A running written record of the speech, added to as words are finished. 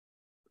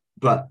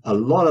But a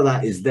lot of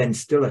that is then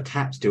still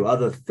attached to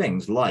other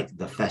things like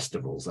the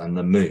festivals and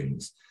the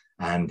moons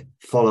and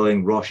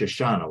following Rosh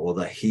Hashanah or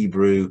the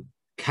Hebrew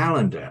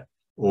calendar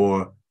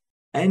or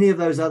any of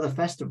those other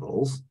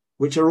festivals,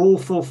 which are all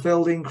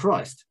fulfilled in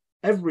Christ.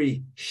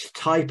 Every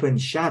type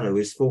and shadow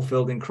is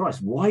fulfilled in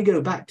Christ. Why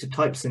go back to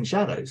types and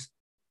shadows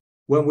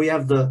when we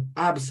have the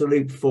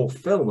absolute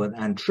fulfillment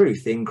and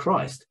truth in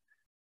Christ?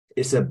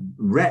 It's a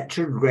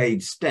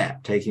retrograde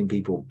step, taking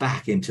people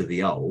back into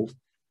the old.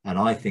 And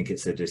I think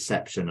it's a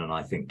deception. And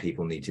I think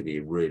people need to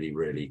be really,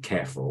 really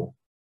careful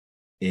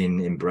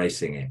in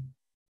embracing it.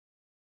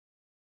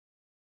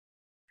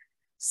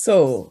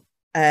 So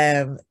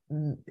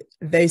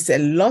there's a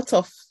lot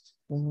of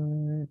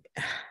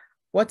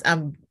what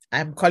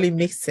I'm calling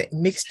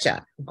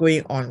mixture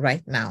going on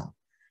right now,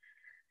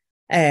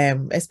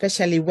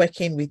 especially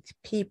working with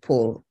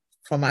people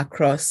from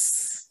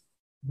across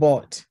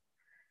board.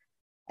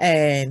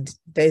 And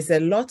there's a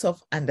lot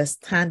of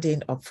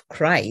understanding of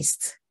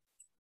Christ,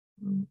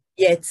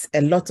 yet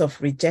a lot of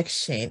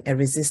rejection and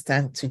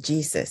resistance to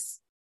Jesus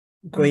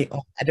going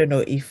on. I don't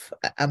know if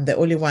I'm the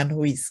only one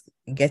who is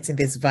getting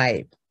this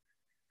vibe.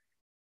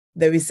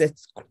 There is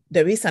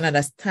an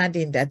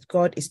understanding that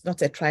God is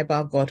not a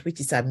tribal God,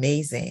 which is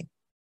amazing.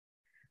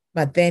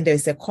 But then there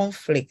is a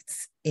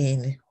conflict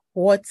in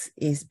what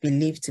is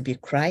believed to be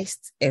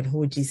Christ and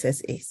who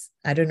Jesus is.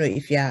 I don't know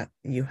if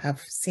you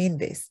have seen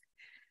this.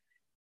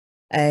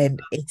 And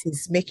it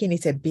is making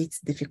it a bit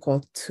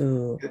difficult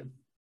to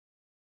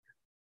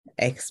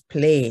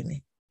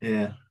explain.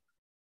 Yeah.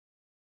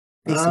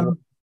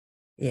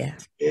 Yeah.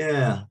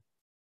 Yeah.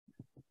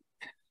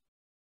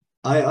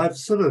 I've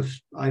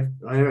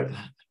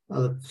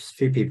a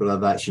few people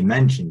have actually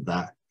mentioned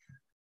that.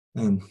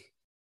 I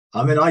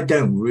mean, I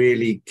don't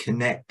really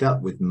connect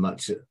up with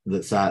much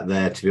that's out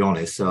there, to be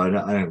honest. So I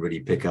don't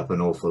really pick up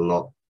an awful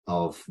lot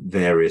of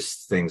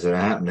various things that are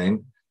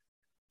happening.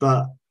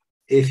 But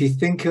if you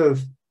think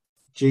of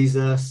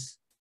Jesus,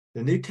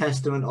 the New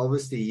Testament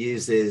obviously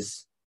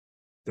uses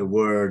the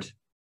word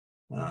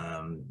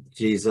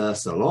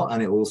Jesus a lot,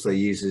 and it also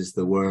uses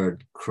the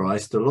word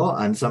Christ a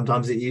lot, and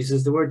sometimes it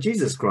uses the word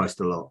Jesus Christ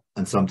a lot,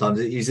 and sometimes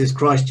it uses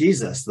Christ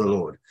Jesus the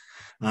Lord,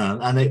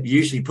 and it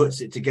usually puts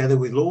it together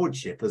with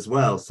lordship as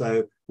well.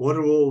 So what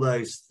do all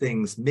those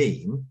things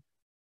mean?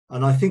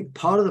 And I think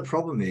part of the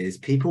problem is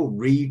people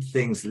read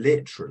things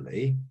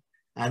literally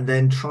and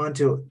then trying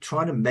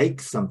to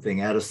make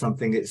something out of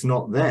something that's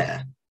not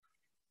there.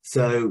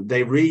 So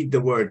they read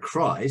the word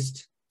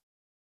Christ,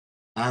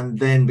 and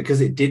then because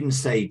it didn't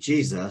say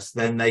Jesus,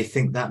 then they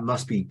think that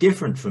must be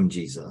different from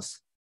Jesus.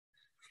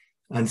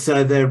 And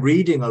so they're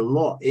reading a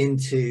lot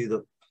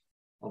into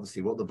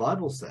obviously what the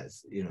Bible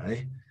says, you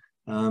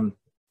know.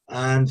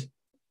 And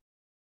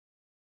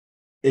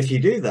if you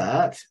do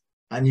that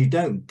and you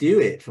don't do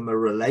it from a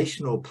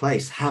relational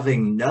place,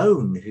 having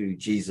known who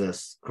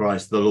Jesus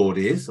Christ the Lord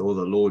is, or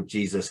the Lord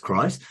Jesus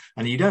Christ,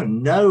 and you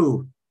don't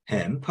know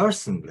him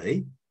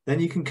personally, then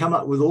you can come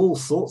up with all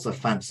sorts of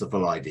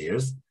fanciful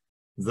ideas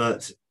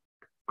that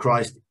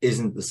Christ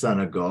isn't the Son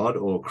of God,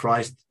 or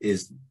Christ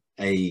is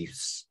a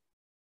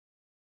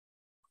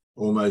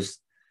almost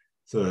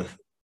sort of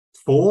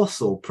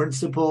force or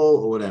principle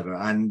or whatever.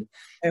 And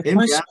in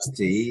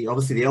reality,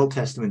 obviously the Old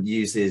Testament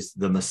uses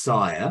the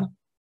Messiah,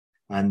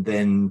 and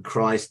then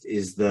Christ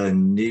is the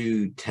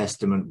New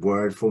Testament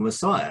word for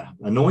Messiah,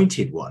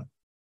 anointed one,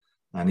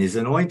 and his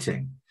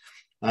anointing.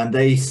 And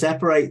they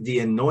separate the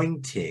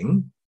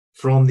anointing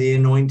from the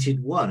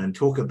anointed one and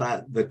talk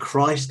about the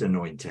Christ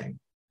anointing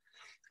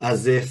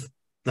as if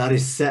that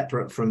is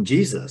separate from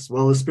Jesus.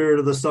 Well, the Spirit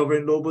of the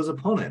Sovereign Lord was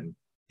upon him.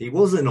 He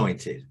was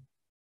anointed.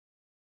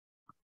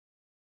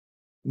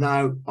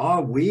 Now,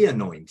 are we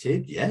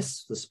anointed?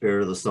 Yes, the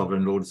Spirit of the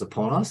Sovereign Lord is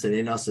upon us and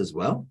in us as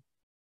well.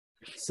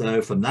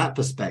 So from that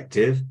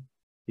perspective,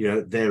 you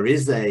know, there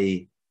is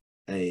an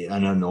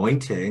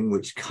anointing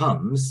which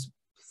comes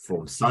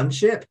from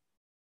sonship,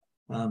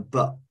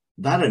 but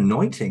that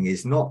anointing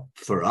is not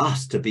for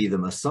us to be the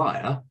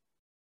Messiah.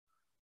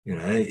 You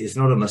know, it's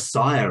not a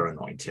Messiah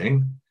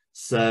anointing.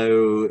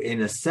 So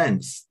in a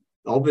sense,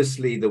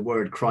 obviously the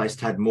word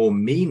Christ had more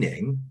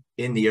meaning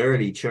in the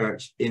early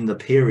church in the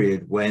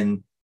period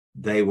when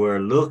they were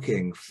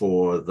looking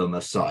for the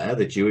Messiah,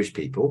 the Jewish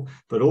people,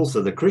 but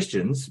also the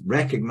Christians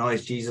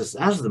recognized Jesus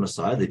as the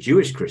Messiah, the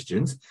Jewish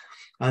Christians,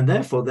 and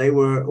therefore they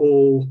were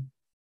all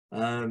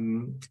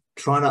trying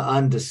to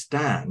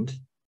understand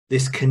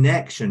this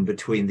connection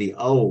between the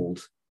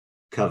old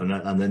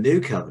covenant and the new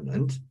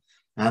covenant,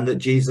 and that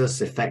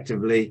Jesus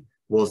effectively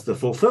was the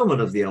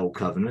fulfillment of the old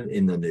covenant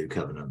in the new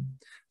covenant.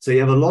 So you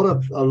have a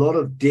lot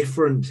of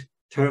different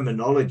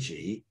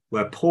terminology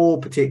where Paul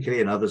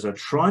particularly and others are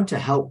trying to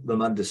help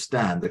them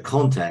understand the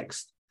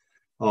context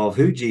of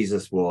who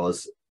Jesus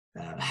was,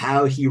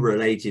 how he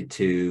related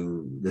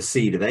to the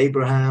seed of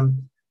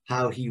Abraham,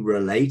 how he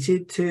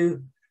related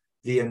to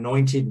the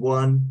anointed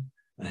one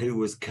who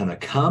was going to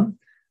come.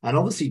 And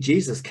obviously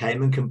Jesus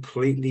came and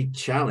completely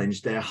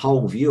challenged their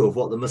whole view of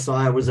what the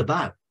Messiah was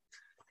about.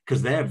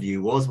 because their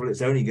view was, well,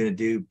 it's only going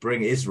to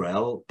bring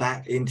Israel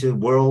back into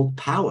world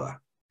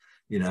power,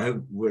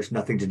 where it's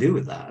nothing to do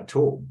with that at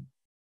all.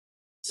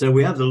 So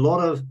we have a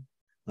lot of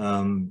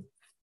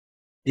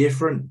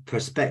different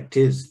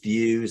perspectives,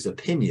 views,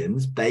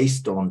 opinions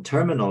based on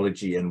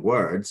terminology and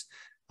words,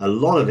 a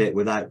lot of it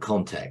without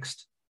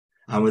context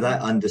and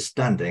without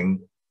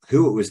understanding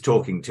who it was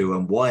talking to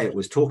and why it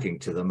was talking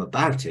to them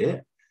about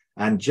it,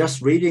 and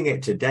just reading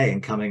it today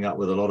and coming up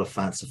with a lot of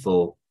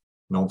fanciful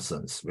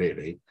nonsense,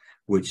 really,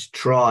 which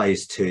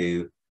tries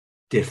to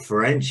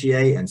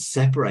differentiate and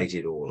separate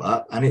it all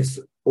up, and it's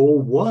all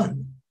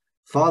one.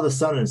 Father,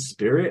 Son, and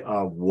Spirit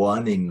are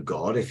one in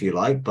God, if you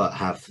like, but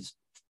have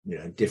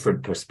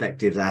different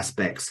perspectives,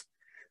 aspects,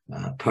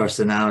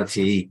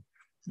 personality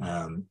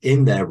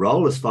in their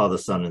role as Father,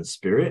 Son, and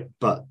Spirit.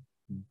 But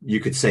you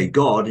could say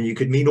God and you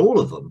could mean all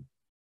of them.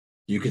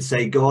 You could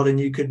say God and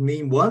you could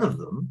mean one of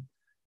them.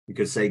 You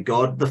could say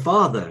God the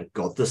Father,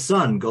 God the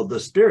Son, God the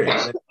Spirit.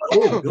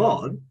 They're all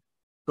God,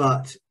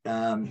 but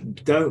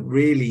don't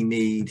really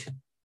need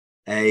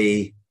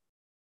a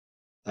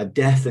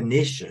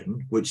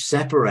definition which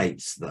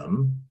separates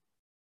them,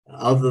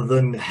 other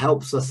than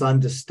helps us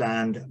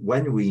understand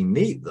when we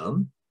meet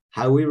them,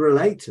 how we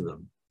relate to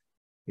them.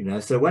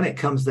 So when it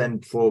comes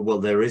then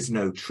there is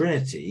no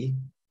Trinity.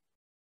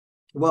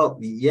 Well,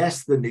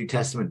 yes, the New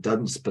Testament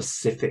doesn't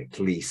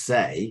specifically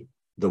say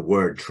the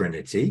word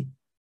Trinity,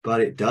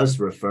 but it does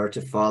refer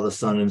to Father,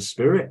 Son, and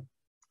Spirit.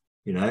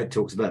 It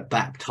talks about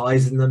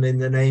baptizing them in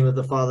the name of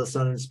the Father,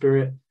 Son, and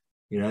Spirit.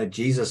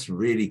 Jesus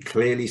really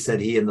clearly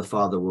said he and the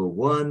Father were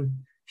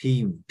one.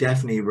 He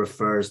definitely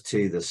refers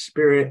to the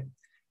Spirit.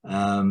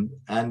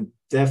 And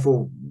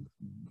therefore,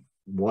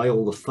 why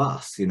all the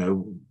fuss?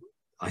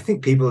 I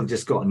think people have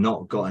just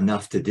not got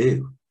enough to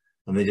do,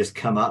 and they just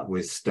come up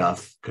with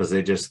stuff because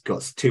they just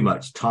got too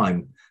much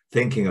time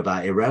thinking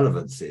about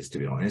irrelevancies. To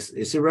be honest,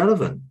 it's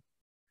irrelevant.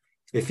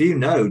 If you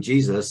know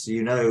Jesus,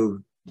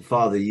 the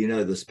Father,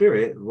 the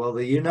Spirit,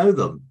 well, you know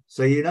them,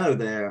 so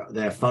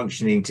they're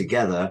functioning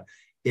together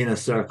in a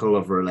circle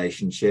of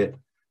relationship.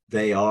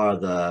 They are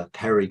the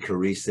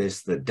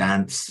perichoresis, the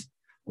dance,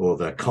 or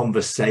the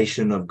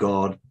conversation of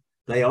God.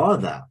 They are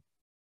that.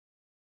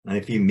 And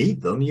if you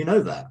meet them, you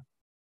know that.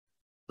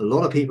 A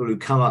lot of people who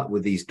come up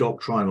with these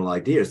doctrinal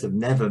ideas have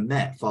never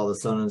met Father,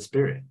 Son, and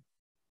Spirit.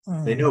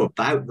 They know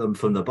about them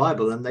from the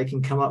Bible, and they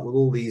can come up with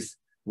all these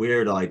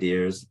weird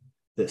ideas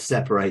that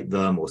separate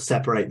them or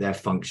separate their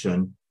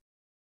function.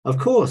 Of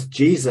course,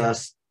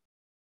 Jesus,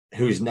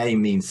 whose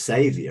name means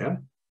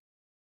Savior,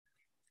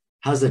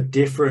 has a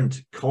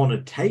different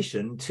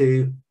connotation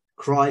to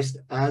Christ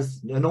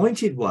as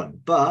anointed one,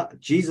 but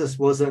Jesus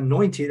was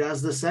anointed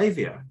as the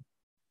Savior.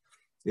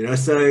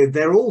 So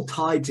they're all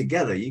tied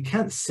together. You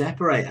can't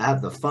separate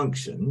out the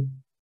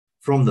function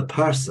from the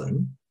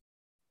person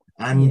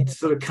and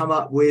sort of come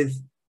up with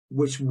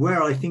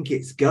where I think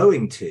it's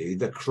going to,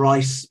 the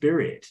Christ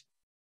Spirit,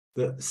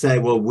 that say,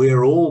 well,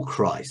 we're all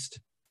Christ.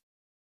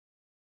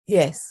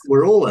 Yes.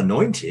 We're all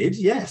anointed,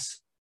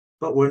 yes,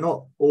 but we're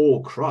not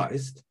all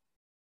Christ.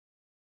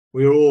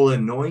 We're all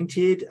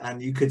anointed,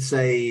 and you could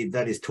say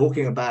that is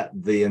talking about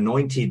the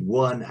anointed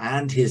one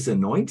and his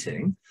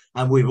anointing,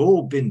 and we've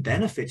all been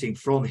benefiting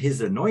from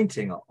his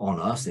anointing on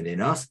us and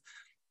in us,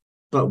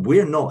 but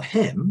we're not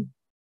him.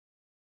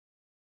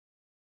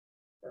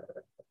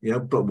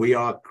 But we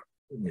are,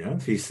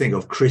 if you think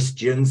of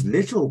Christians,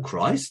 little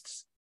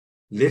Christs,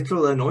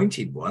 little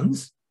anointed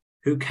ones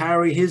who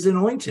carry his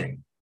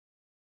anointing.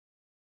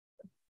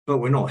 But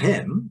we're not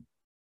him,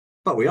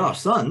 but we are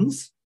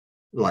sons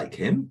like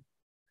him.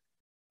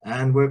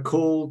 And we're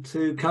called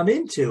to come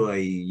into a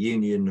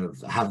union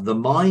have the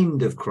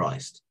mind of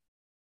Christ.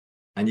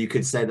 And you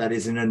could say that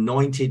is an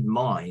anointed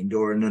mind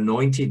or an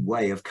anointed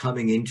way of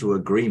coming into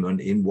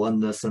agreement in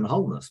oneness and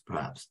wholeness,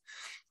 perhaps.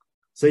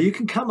 So you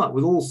can come up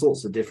with all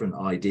sorts of different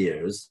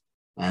ideas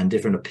and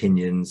different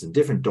opinions and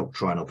different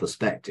doctrinal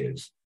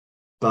perspectives.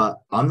 But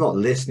I'm not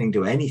listening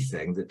to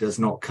anything that does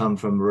not come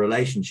from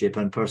relationship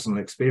and personal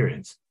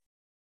experience.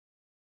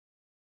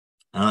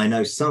 And I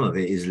know some of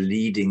it is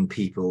leading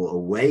people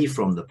away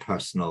from the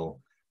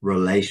personal,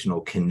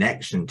 relational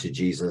connection to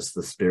Jesus,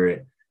 the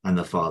Spirit, and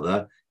the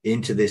Father,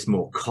 into this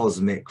more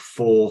cosmic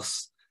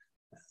force,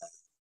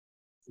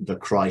 the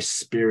Christ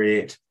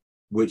Spirit,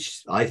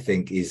 which I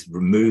think is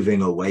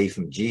moving away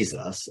from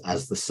Jesus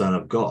as the Son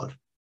of God.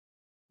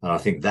 And I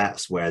think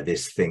that's where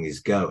this thing is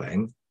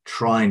going,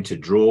 trying to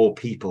draw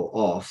people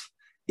off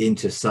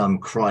into some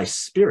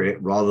Christ Spirit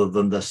rather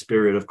than the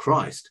Spirit of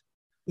Christ.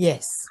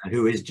 Yes.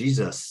 Who is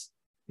Jesus?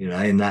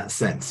 In that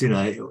sense,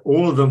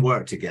 all of them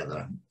work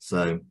together.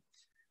 So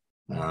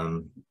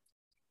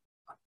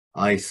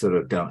I sort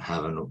of don't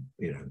have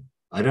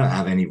I don't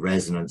have any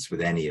resonance with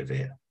any of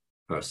it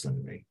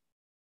personally.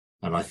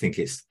 And I think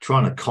it's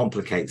trying to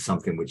complicate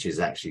something which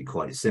is actually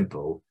quite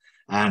simple.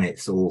 And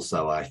it's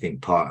also, I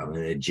think, part of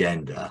an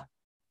agenda,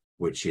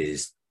 which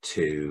is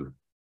to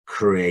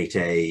create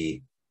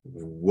a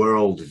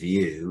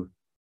worldview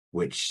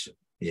which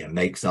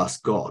makes us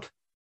God.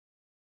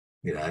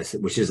 you know,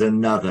 which is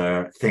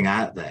another thing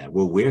out there.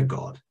 Well, we're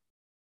God.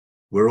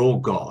 We're all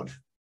God,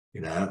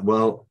 you know.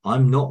 Well,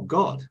 I'm not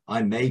God.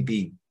 I may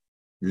be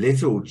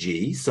little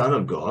g, son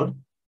of God.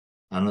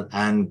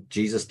 And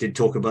Jesus did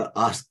talk about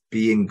us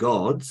being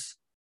gods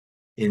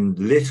in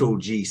little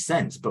g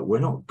sense, but we're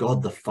not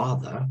God the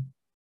Father,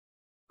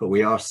 but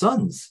we are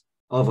sons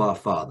of our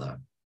Father.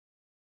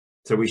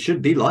 So we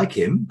should be like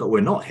him, but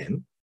we're not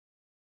him.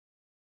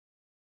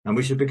 And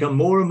we should become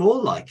more and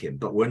more like him,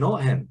 but we're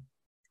not him.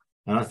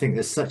 And I think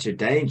there's such a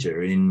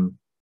danger in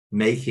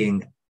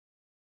making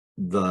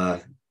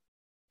the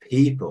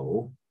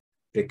people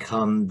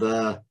become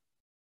the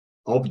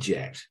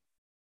object,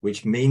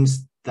 which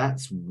means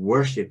that's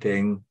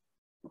worshipping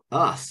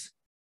us.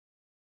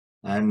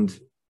 And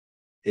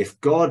if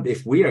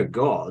we are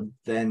God,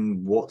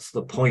 then what's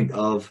the point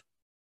of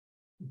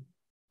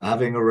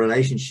having a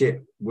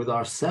relationship with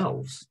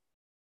ourselves?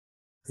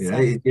 You know,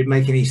 it didn't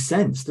make any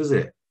sense, does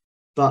it?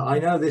 But I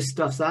know this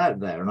stuff's out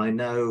there, and I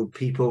know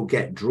people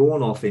get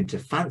drawn off into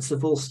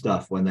fanciful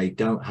stuff when they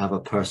don't have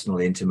a personal,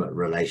 intimate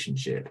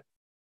relationship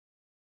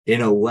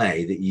in a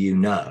way that you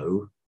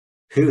know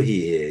who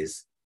he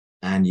is,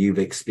 and you've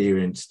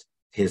experienced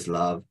his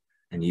love,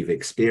 and you've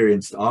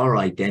experienced our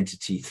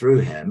identity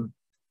through him,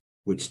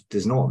 which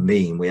does not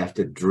mean we have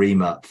to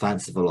dream up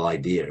fanciful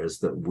ideas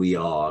that we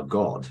are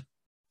God.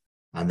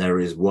 And there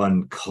is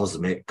one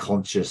cosmic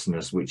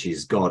consciousness, which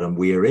is God, and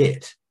we're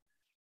it.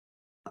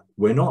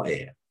 We're not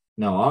it.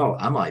 Now,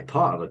 am I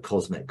part of a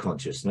cosmic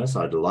consciousness?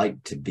 I'd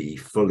like to be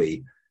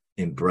fully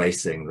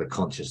embracing the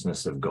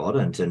consciousness of God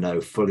and to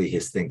know fully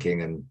his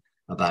thinking and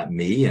about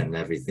me and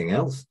everything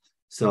else.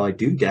 So I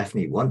do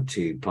definitely want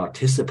to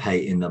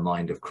participate in the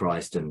mind of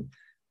Christ and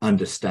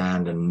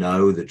understand and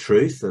know the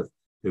truth of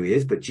who he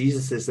is. But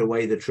Jesus is the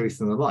way, the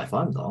truth, and the life.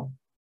 I'm not.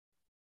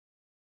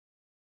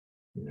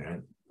 You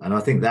know? And I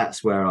think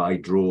that's where I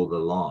draw the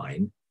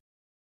line,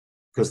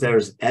 because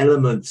there's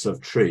elements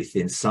of truth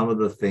in some of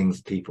the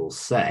things people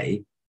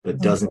say, but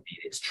doesn't mean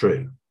it's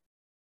true.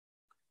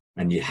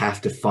 And you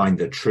have to find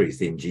the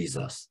truth in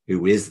Jesus,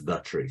 who is the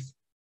truth.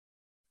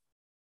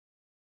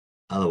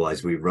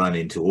 Otherwise, we run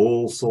into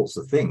all sorts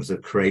of things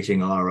of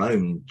creating our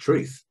own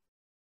truth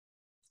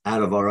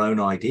out of our own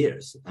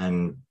ideas.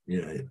 And,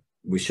 you know,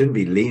 we shouldn't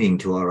be leaning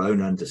to our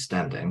own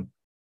understanding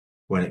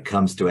when it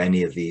comes to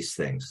any of these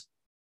things.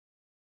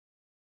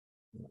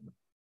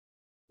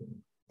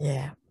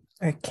 Yeah.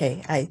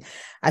 Okay.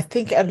 I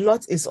think a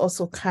lot is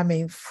also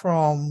coming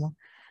from,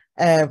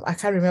 I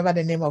can't remember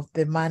the name of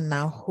the man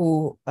now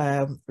who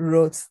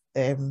wrote,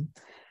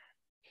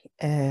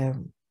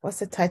 what's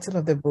the title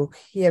of the book?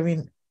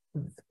 Hearing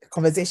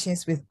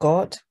Conversations with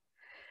God.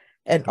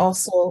 And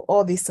also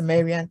all these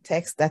Sumerian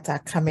texts that are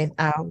coming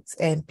out,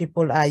 and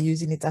people are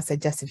using it as a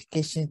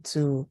justification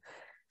to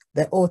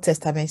the Old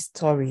Testament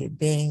story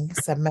being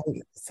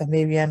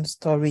Sumerian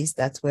stories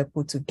that were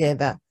put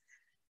together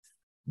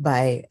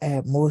by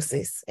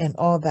Moses and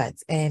all that.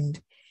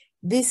 And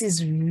this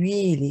is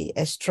really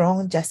a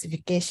strong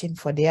justification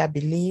for their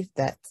belief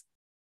that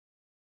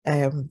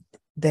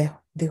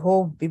the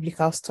whole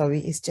biblical story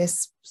is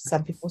just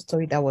some people's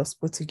story that was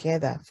put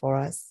together for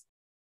us.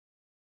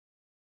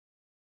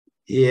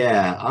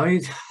 Yeah, I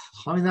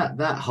mean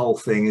that whole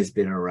thing has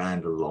been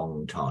around a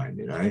long time,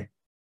 you know.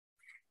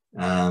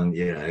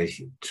 You know,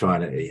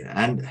 trying to,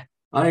 and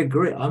I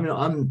agree. I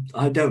mean,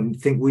 I don't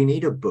think we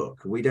need a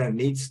book. We don't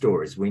need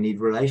stories. We need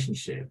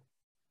relationship.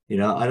 You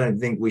know, I don't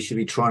think we should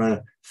be trying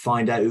to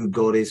find out who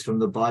God is from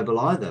the Bible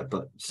either,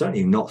 but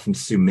certainly not from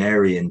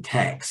Sumerian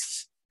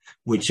texts,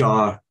 which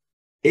are,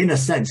 in a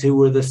sense, who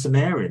were the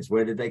Sumerians?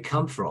 Where did they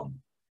come from?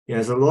 You know,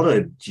 there's a lot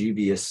of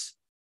dubious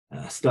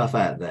stuff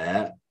out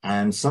there,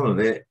 and some of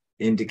it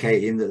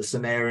indicating that the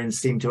Sumerians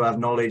seem to have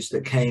knowledge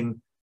that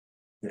came,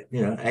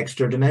 you know,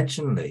 extra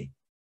dimensionally,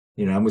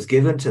 you know, and was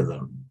given to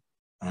them.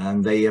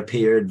 And they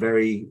appeared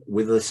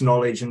with this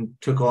knowledge and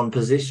took on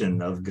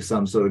position of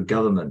some sort of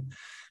government,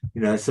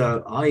 you know.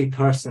 So I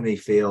personally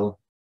feel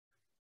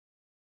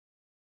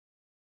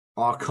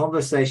our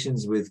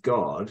conversations with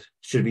God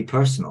should be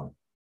personal.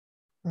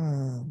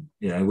 You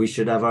know, we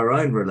should have our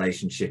own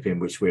relationship in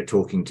which we're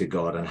talking to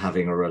God and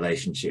having a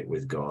relationship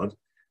with God.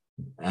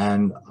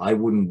 And I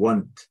wouldn't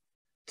want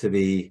to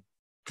be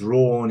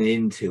drawn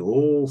into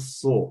all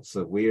sorts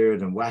of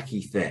weird and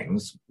wacky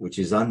things, which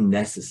is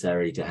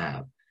unnecessary to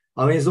have.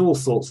 I mean, there's all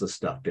sorts of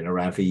stuff been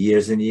around for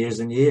years and years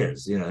and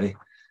years, you know,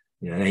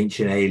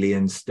 ancient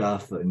alien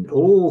stuff and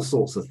all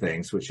sorts of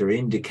things which are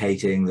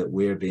indicating that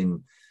we're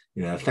being,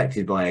 you know,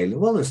 affected by alien.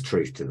 Well, there's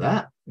truth to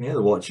that. You know,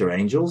 the Watcher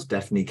Angels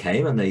definitely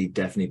came and they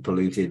definitely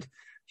polluted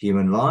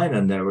human line,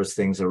 and there was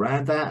things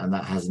around that, and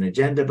that has an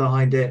agenda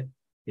behind it.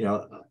 You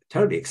know, I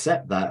totally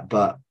accept that,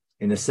 but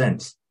in a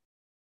sense,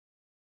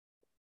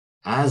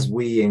 as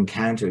we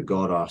encounter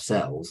God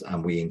ourselves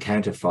and we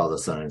encounter Father,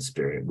 Son, and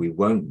Spirit, we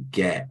won't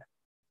get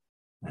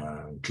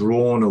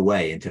drawn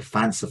away into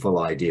fanciful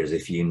ideas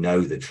if you know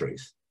the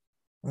truth.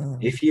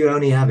 If you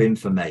only have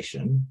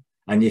information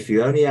and if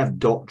you only have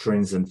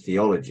doctrines and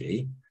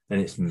theology, then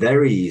it's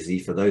very easy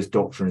for those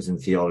doctrines and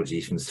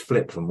theologies to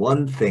flip from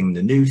one thing,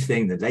 the new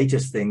thing, the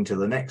latest thing, to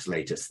the next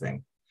latest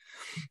thing.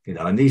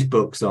 And these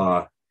books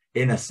are,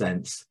 in a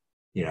sense,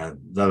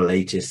 the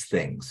latest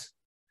things,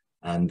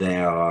 and they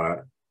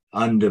are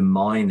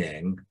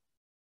undermining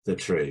the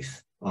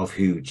truth of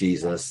who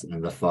Jesus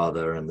and the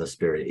Father and the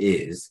Spirit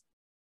is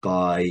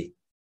by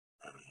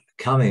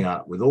coming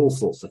up with all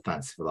sorts of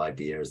fanciful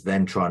ideas,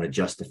 then trying to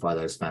justify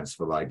those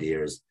fanciful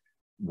ideas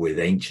with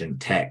ancient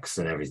texts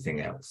and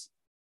everything else.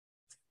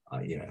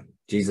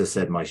 Jesus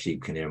said, "My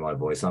sheep can hear my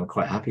voice." I'm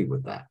quite happy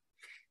with that.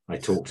 I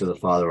talk to the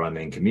Father, I'm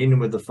in communion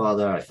with the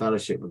Father, I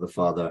fellowship with the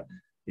Father,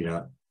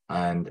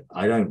 and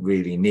I don't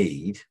really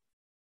need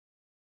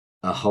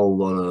a whole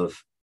lot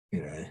of,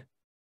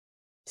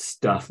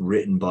 stuff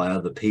written by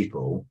other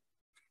people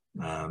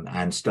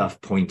and stuff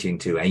pointing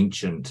to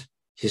ancient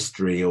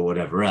history or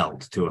whatever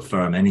else to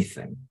affirm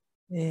anything.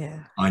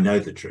 Yeah. I know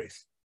the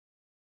truth.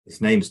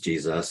 His name's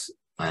Jesus.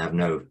 I have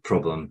no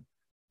problem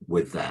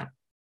with that.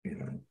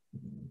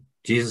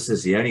 Jesus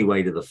is the only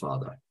way to the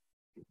Father.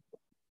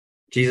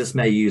 Jesus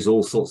may use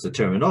all sorts of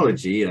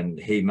terminology and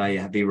he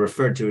may be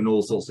referred to in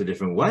all sorts of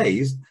different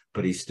ways,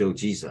 but he's still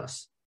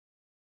Jesus.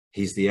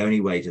 He's the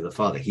only way to the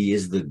Father. He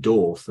is the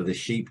door for the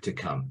sheep to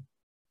come.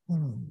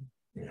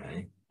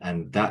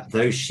 And that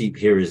those sheep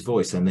hear his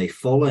voice and they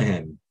follow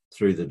him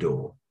through the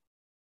door.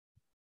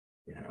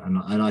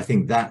 And I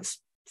think that's,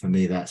 for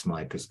me, that's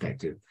my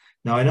perspective.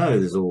 Now, I know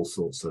there's all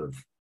sorts of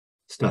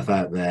stuff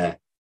out there.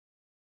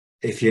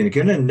 If you're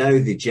going to know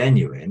the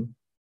genuine,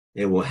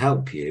 it will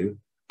help you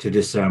to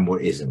discern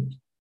what isn't.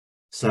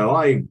 So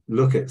I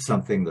look at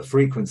something, the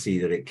frequency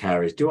that it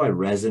carries. Do I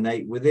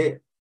resonate with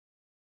it?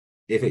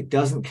 If it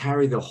doesn't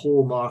carry the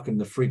hallmark and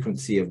the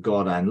frequency of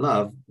God and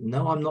love,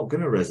 no, I'm not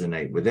going to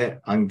resonate with it.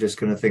 I'm just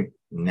going to think,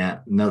 nah,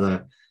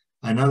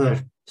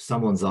 another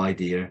someone's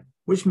idea,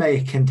 which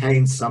may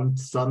contain some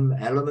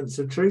elements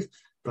of truth,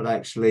 but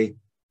actually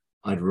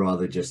I'd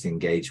rather just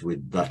engage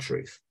with the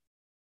truth.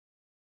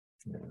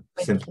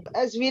 Simple.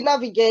 As we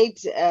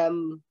navigate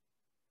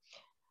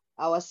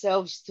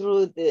ourselves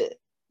through the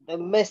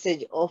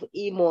message of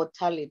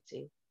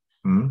immortality,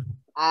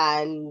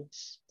 and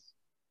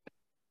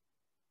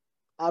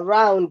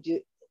around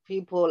you,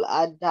 people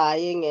are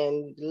dying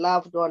and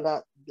loved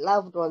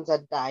ones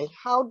are dying,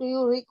 how do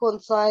you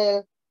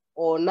reconcile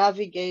or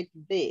navigate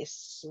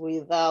this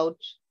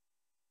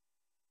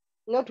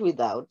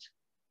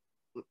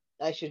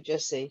I should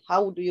just say,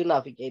 how do you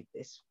navigate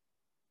this?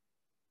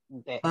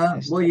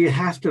 Well, you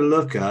have to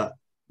look at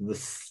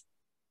this,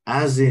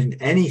 as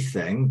in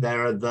anything,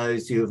 there are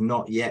those who have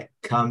not yet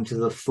come to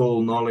the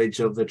full knowledge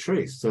of the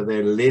truth. So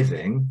they're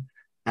living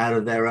out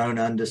of their own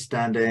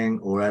understanding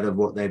or out of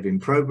what they've been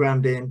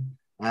programmed in.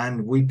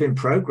 And we've been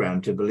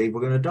programmed to believe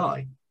we're going to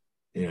die.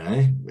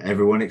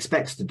 Everyone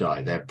expects to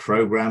die. They're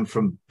programmed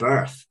from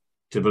birth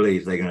to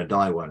believe they're going to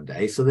die one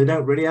day. So they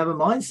don't really have a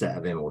mindset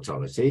of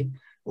immortality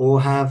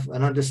or have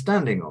an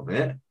understanding of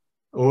it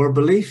or a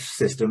belief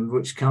system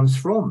which comes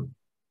from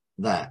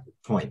that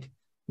point.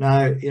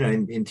 Now,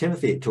 in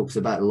Timothy, it talks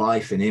about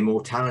life and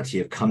immortality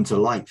have come to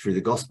light through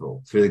the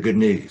gospel, through the good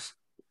news.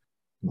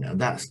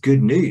 That's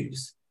good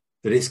news,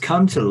 that it's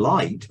come to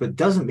light, but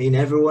doesn't mean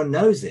everyone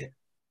knows it.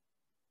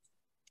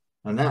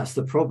 And that's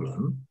the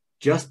problem.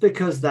 Just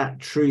because that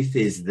truth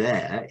is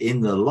there in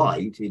the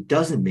light, it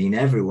doesn't mean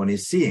everyone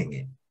is seeing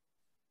it.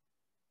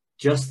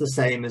 Just the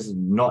same as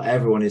not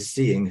everyone is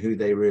seeing who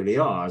they really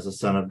are as a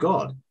son of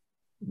God.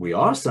 We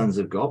are sons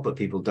of God, but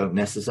people don't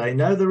necessarily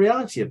know the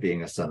reality of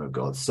being a son of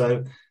God.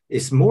 So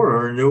it's more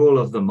a renewal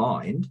of the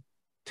mind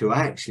to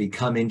actually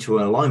come into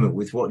alignment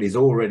with what is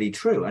already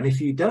true. And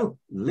if you don't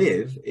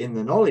live in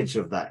the knowledge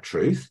of that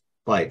truth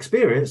by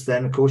experience,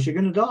 then of course you're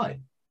going to die,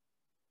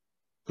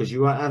 because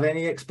you won't have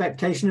any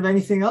expectation of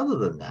anything other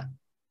than that.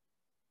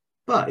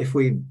 But if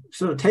we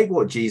sort of take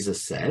what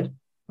Jesus said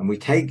and we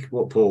take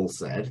what Paul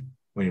said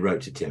when he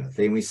wrote to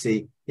Timothy, and we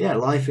see,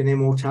 life and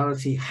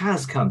immortality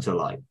has come to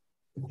light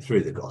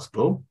through the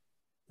gospel,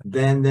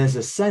 then there's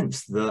a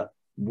sense that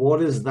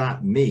what does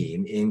that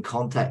mean in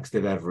context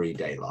of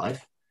everyday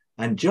life?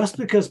 And just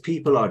because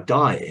people are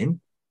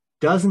dying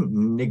doesn't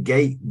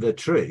negate the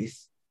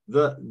truth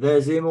that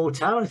there's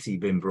immortality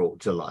been brought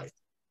to light.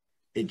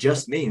 It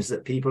just means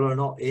that people are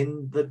not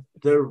in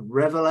the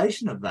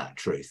revelation of that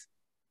truth.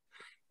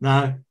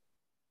 Now,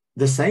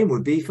 the same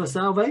would be for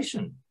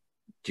salvation.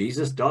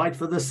 Jesus died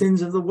for the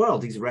sins of the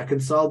world. He's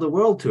reconciled the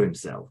world to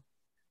himself.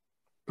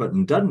 But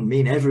it doesn't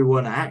mean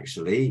everyone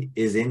actually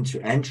is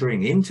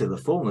entering into the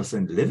fullness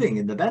and living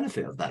in the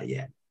benefit of that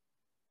yet,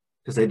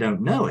 because they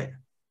don't know it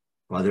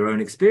by their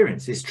own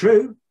experience. It's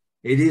true.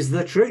 It is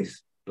the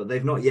truth, but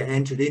they've not yet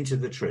entered into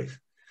the truth.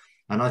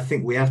 And I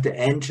think we have to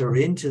enter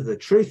into the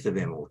truth of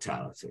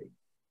immortality.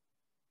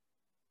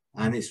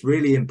 And it's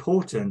really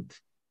important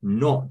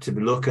not to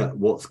look at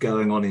what's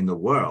going on in the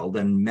world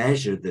and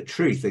measure the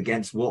truth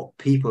against what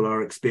people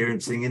are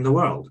experiencing in the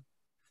world.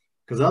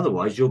 Because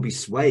otherwise you'll be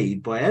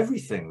swayed by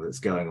everything that's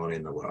going on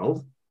in the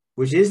world,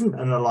 which isn't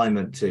an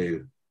alignment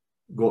to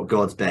what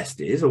God's best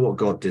is or what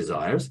God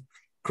desires.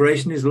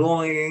 Creation is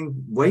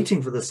longing,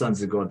 waiting for the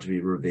sons of God to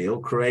be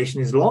revealed.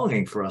 Creation is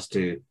longing for us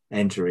to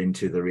enter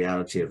into the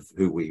reality of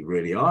who we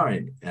really are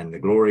and the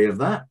glory of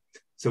that,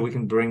 so we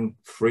can bring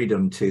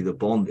freedom to the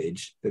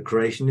bondage that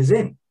creation is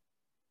in.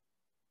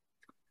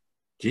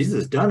 Jesus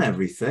has done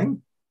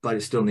everything, but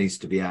it still needs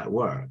to be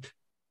outworked.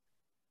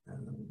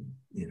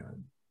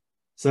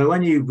 So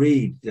when you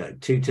read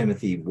 2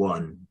 Timothy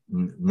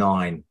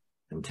 1:9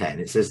 and 10,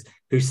 it says,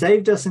 who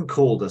saved us and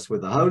called us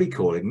with a holy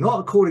calling, not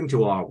according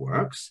to our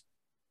works.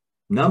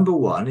 Number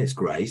one, it's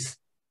grace.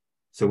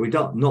 So we've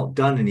not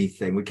done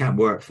anything. We can't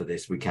work for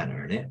this. We can't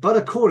earn it. But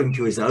according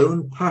to his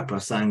own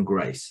purpose and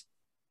grace.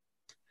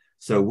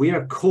 So we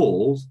are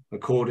called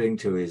according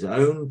to his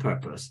own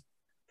purpose,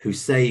 who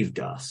saved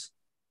us.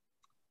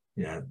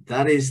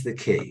 That is the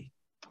key.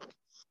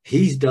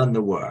 He's done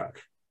the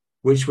work,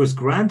 which was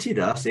granted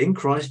us in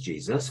Christ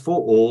Jesus for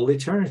all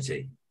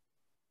eternity.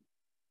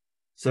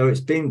 So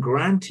it's been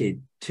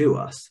granted to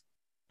us.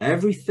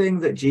 Everything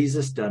that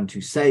Jesus done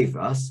to save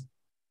us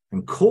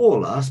and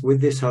call us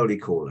with this holy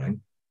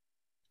calling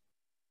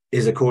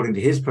is according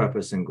to his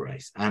purpose and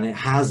grace. And it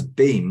has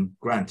been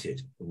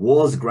granted,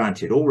 was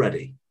granted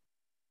already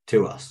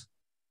to us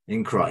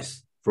in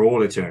Christ for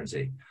all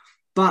eternity,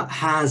 but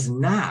has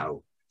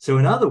now. So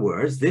in other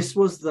words, this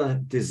was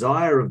the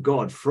desire of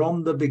God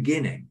from the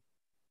beginning,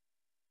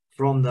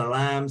 from the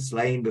Lamb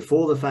slain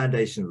before the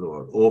foundation of the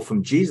world, or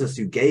from Jesus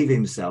who gave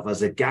himself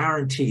as a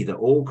guarantee that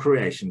all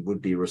creation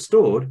would be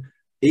restored,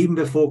 even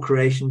before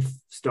creation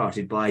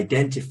started, by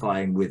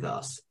identifying with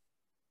us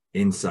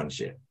in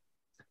sonship.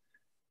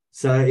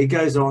 So it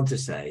goes on to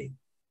say,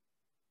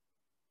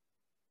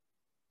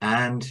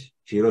 and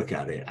if you look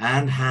at it,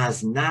 and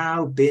has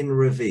now been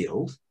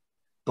revealed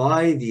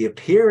by the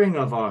appearing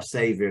of our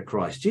Savior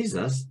Christ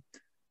Jesus.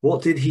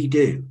 What did he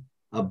do?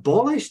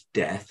 Abolished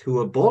death,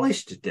 who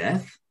abolished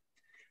death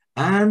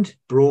and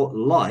brought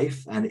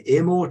life and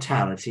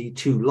immortality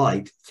to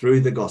light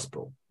through the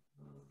gospel.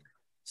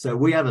 So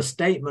we have a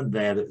statement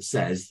there that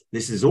says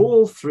this is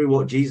all through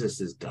what Jesus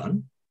has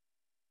done,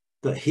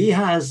 that he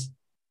has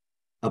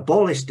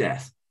abolished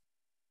death.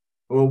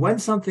 Well, when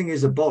something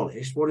is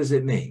abolished, what does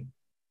it mean?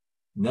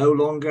 No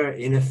longer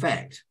in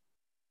effect.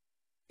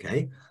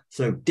 Okay,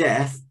 so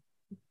death,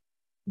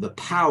 the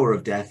power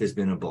of death has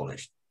been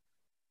abolished.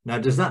 Now,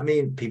 does that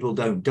mean people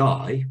don't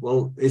die?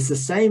 Well, it's the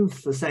same.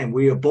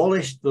 We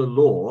abolished the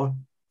law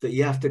that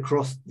you have to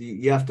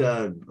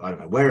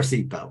wear a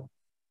seatbelt.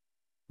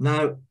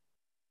 Now,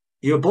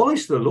 you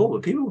abolish the law,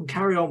 but people can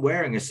carry on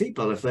wearing a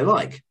seatbelt if they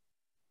like.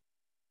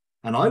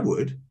 And I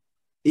would,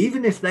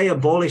 even if they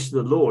abolished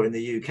the law in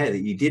the UK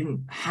that you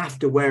didn't have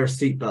to wear a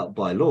seatbelt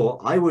by law,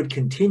 I would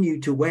continue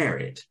to wear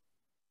it.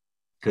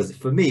 Because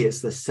for me,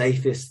 it's the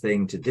safest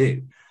thing to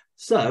do.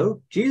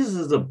 So Jesus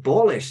has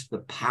abolished the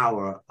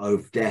power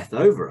of death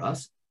over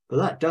us, but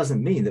that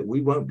doesn't mean that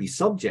we won't be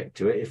subject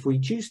to it if we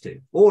choose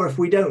to, or if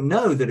we don't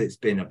know that it's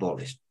been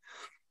abolished.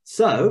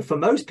 So for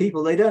most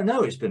people, they don't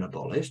know it's been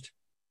abolished.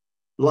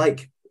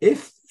 Like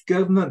if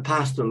government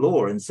passed a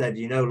law and said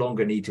you no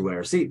longer need to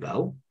wear a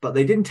seatbelt, but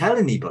they didn't tell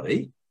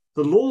anybody,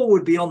 the law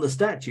would be on the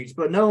statutes,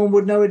 but no one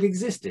would know it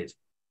existed.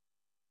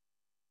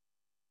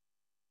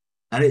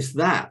 And it's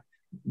that.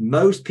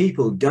 Most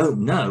people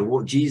don't know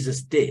what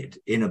Jesus did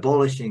in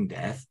abolishing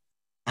death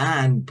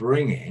and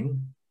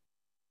bringing,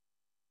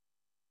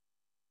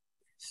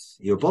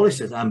 he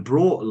abolished it and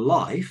brought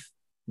life.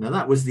 Now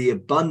that was the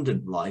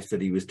abundant life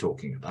that he was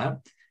talking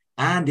about,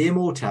 and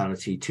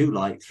immortality to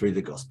light through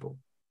the gospel.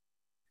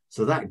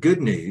 So that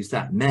good news,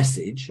 that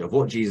message of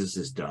what Jesus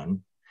has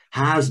done,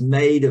 has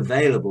made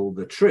available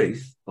the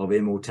truth of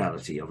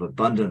immortality, of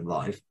abundant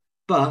life.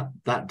 But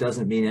that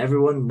doesn't mean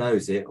everyone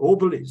knows it or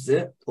believes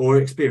it or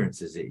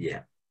experiences it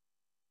yet.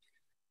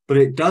 But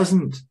it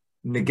doesn't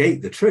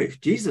negate the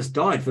truth. Jesus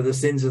died for the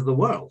sins of the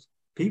world.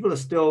 People are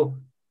still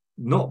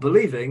not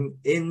believing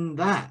in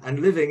that and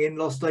living in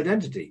lost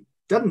identity.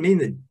 Doesn't mean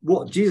that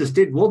what Jesus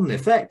did wasn't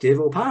effective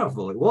or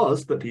powerful. It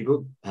was, but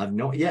people have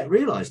not yet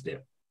realized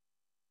it.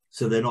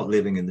 So they're not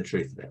living in the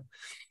truth of it.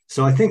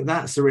 So I think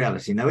that's the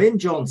reality. Now in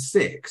John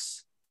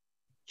 6,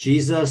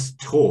 Jesus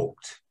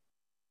talked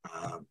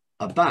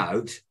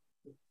about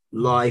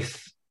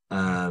life,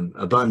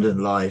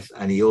 abundant life,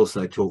 and he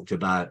also talked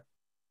about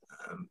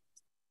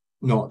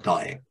not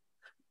dying.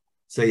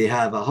 So you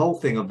have a whole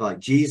thing of like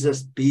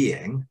Jesus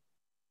being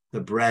the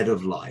bread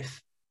of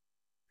life.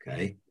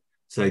 Okay,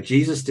 so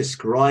Jesus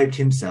described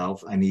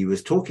himself, and he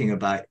was talking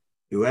about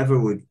whoever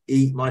would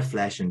eat my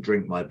flesh and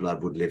drink my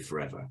blood would live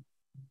forever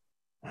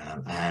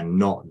and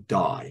not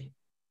die.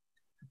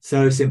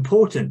 So it's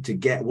important to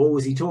get, what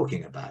was he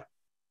talking about?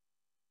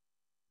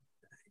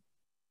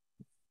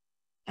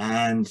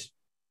 And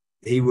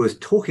he was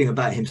talking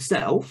about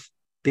himself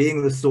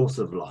being the source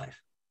of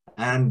life.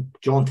 And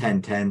John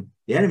 10:10,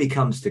 the enemy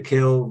comes to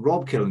kill,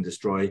 rob, kill, and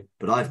destroy,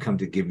 but I've come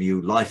to give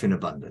you life in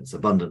abundance,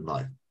 abundant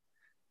life.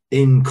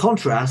 In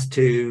contrast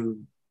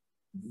to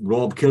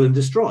rob, kill, and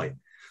destroy,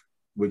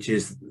 which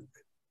is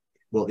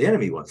what the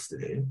enemy wants to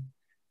do.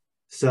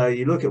 So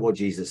you look at what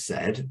Jesus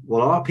said.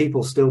 Well, are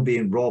people still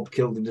being robbed,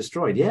 killed, and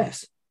destroyed?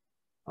 Yes.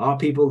 Are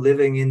people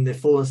living in the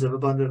fullness of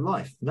abundant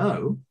life?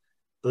 No.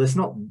 But it's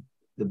not,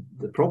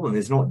 the problem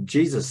is not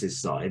Jesus's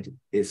side,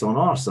 it's on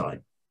our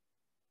side.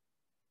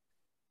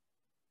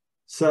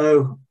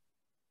 So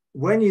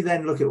when you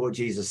then look at what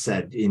Jesus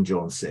said in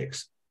John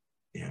 6,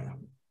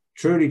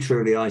 truly,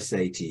 truly, I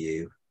say to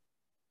you,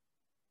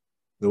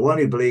 the one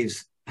who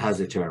believes has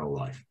eternal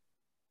life.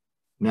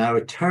 Now,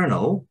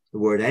 eternal, the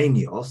word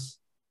aionios,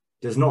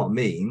 does not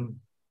mean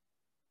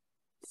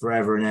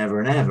forever and ever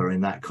and ever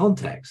in that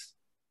context.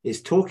 It's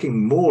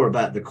talking more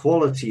about the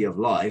quality of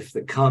life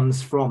that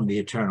comes from the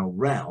eternal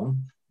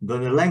realm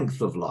than the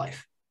length of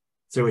life.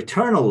 So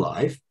eternal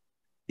life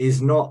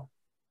is not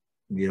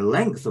the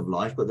length of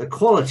life, but the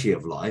quality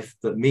of life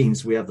that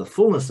means we have the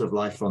fullness of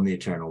life from the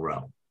eternal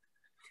realm.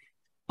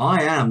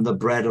 I am the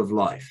bread of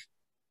life.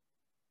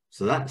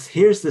 So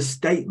here's the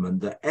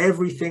statement that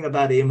everything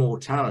about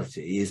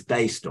immortality is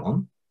based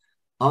on.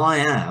 I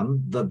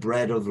am the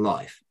bread of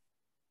life.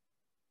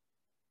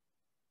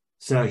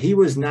 So he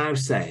was now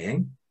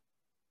saying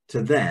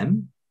to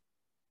them,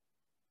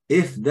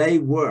 if they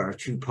were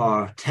to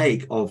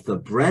partake of the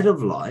bread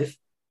of life,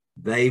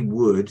 they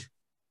would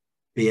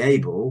be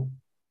able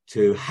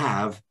to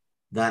have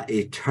that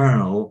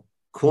eternal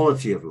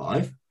quality of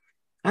life.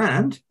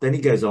 And then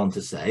he goes on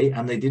to say,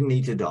 and they didn't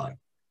need to die.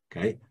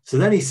 Okay. So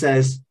then he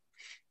says,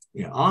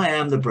 I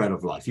am the bread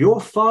of life.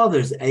 Your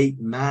fathers ate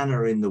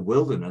manna in the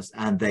wilderness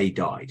and they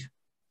died.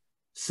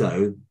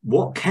 So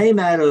what came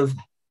out of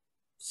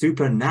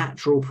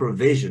supernatural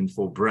provision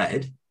for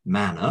bread,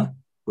 manna,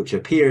 which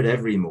appeared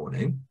every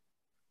morning,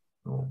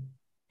 or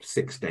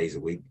 6 days a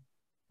week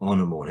on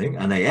a morning,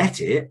 and they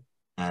ate it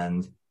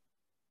and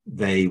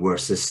they were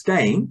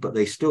sustained, but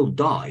they still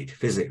died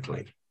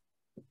physically.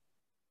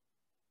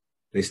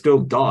 They still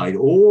died.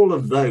 All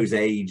of those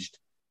aged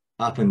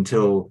up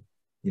until,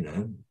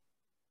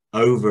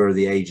 over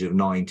the age of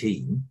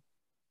 19,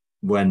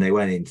 when they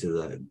went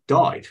into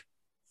died.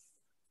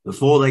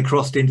 Before they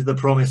crossed into the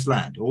promised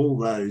land, all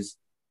those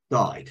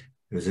died.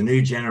 There was a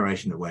new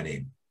generation that went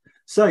in.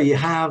 So you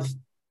have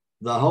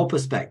the whole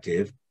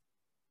perspective.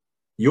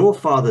 Your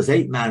fathers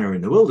ate manna in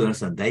the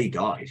wilderness and they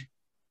died.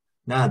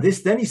 Now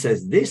then he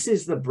says, this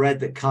is the bread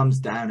that comes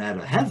down out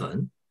of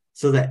heaven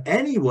so that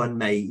anyone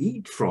may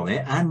eat from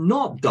it and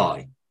not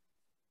die.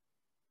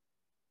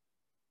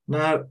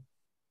 Now,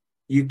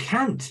 you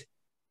can't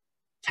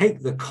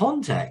take the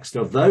context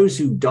of those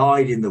who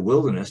died in the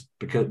wilderness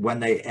because when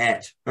they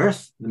ate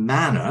earth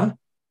manna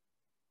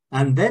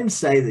and then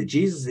say that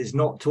Jesus is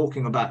not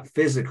talking about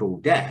physical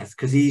death,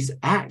 because he's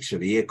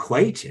actually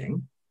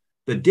equating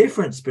the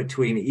difference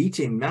between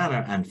eating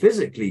manna and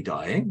physically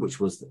dying, which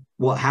was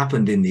what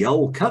happened in the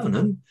old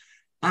covenant,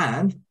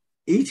 and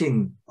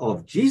eating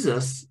of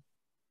Jesus,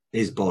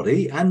 his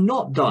body, and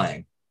not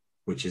dying,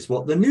 which is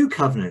what the new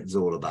covenant is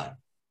all about.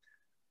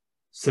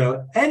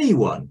 So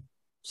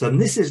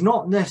this is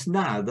not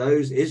now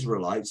those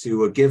Israelites who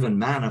were given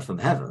manna from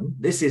heaven.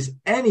 This is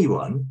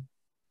anyone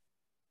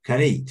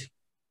can eat.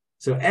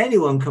 So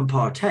anyone can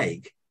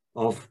partake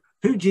of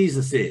who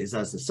Jesus is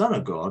as the Son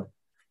of God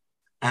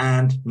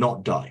and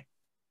not die.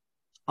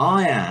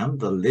 I am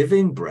the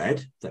living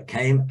bread that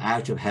came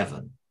out of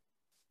heaven.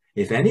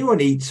 If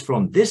anyone eats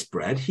from this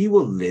bread, he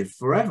will live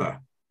forever.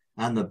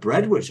 And the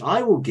bread which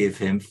I will give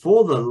him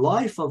for the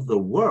life of the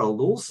world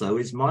also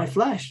is my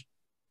flesh.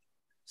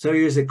 So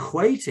he was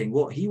equating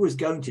what he was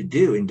going to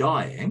do in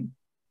dying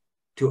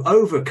to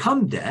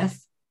overcome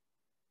death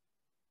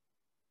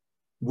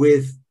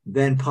with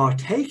then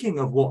partaking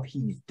of what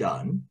he's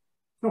done.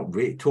 Not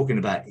really talking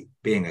about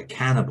being a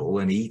cannibal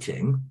and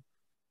eating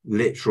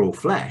literal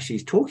flesh.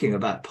 He's talking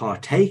about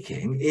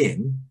partaking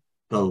in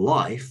the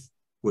life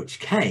which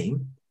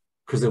came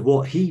because of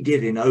what he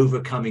did in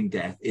overcoming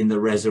death in the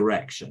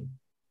resurrection.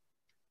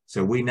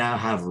 So we now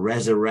have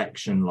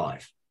resurrection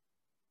life.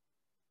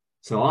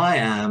 So I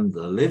am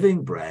the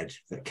living bread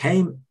that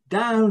came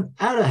down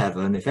out of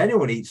heaven. If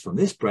anyone eats from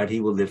this bread,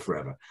 he will live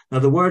forever. Now,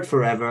 the word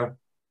forever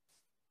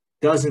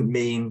doesn't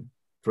mean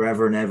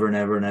forever and ever and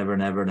ever and ever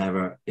and ever and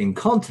ever in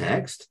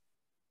context.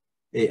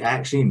 It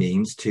actually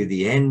means to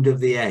the end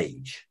of the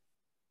age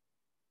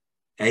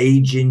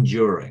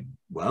enduring.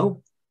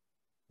 Well,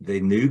 the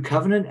new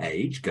covenant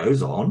age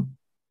goes on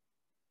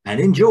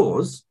and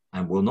endures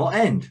and will not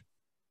end.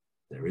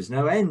 There is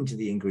no end to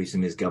the increase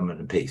in his government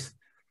and peace.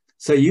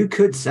 So you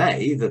could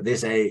say that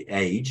this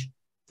age,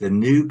 the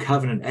new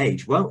covenant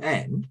age, won't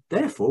end.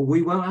 Therefore,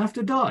 we won't have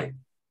to die.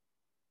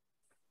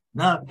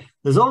 Now,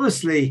 there's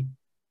obviously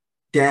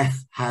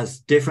death has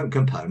different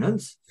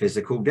components,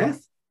 physical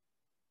death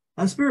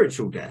and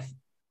spiritual death.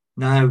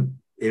 Now,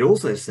 it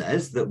also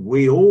says that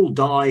we all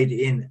died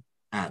in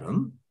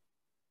Adam,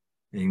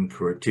 in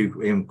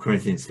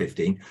Corinthians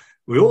 15.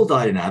 We all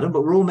died in Adam,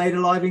 but we're all made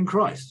alive in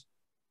Christ.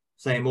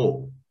 Same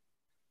all.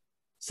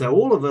 So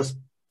all of us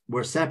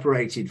were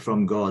separated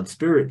from God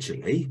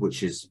spiritually,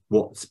 which is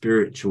what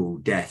spiritual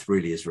death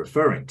really is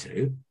referring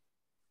to.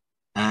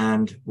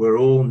 And we're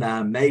all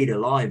now made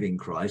alive in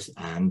Christ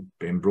and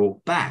been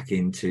brought back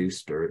into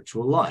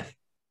spiritual life.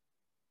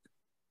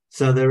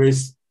 So there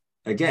is,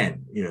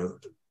 again,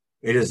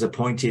 it is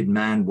appointed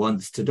man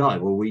once to die.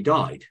 Well, we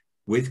died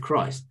with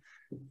Christ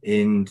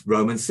in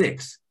Romans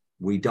 6.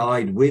 We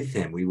died with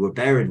him. We were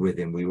buried with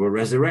him. We were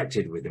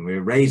resurrected with him. We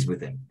were raised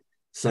with him.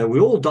 So we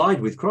all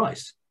died with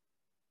Christ,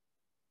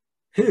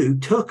 who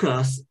took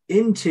us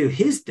into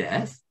his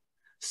death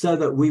so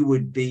that we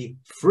would be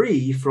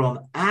free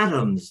from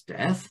Adam's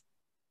death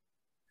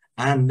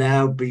and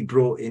now be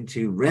brought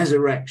into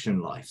resurrection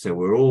life. So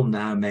we're all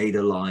now made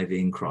alive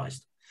in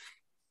Christ.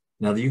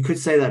 Now, you could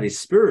say that is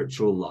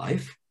spiritual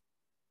life,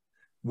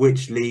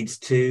 which leads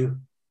to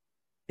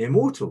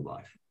immortal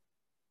life.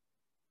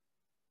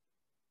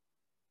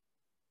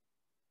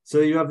 So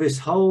you have this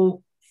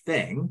whole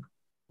thing,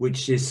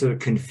 which is sort of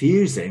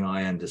confusing,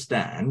 I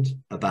understand,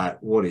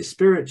 about what is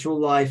spiritual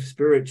life,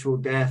 spiritual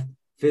death,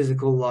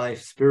 physical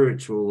life,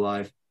 spiritual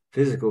life,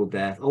 physical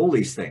death, all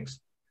these things.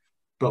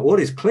 But what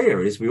is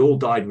clear is we all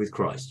died with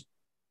Christ.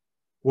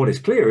 What is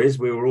clear is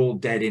we were all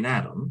dead in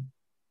Adam.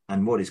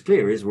 And what is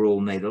clear is we're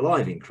all made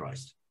alive in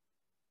Christ.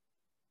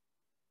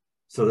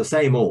 So the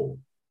same all.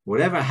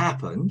 Whatever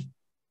happened,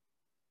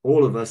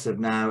 all of us have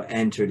now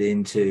entered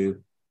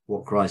into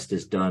what Christ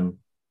has done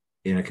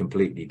in a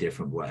completely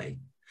different way.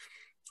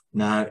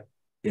 Now,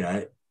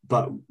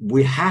 but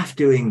we have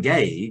to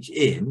engage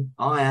in,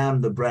 I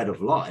am the bread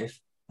of life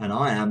and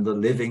I am the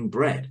living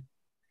bread.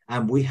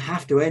 And we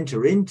have to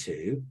enter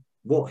into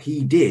what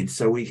he did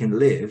so we can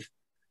live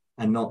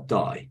and not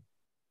die.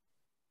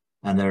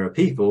 And there are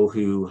people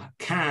who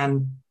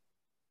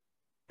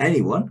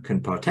anyone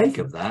can partake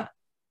of that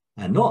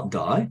and not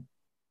die,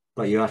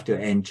 but you have to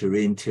enter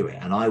into it.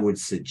 And I would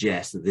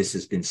suggest that this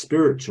has been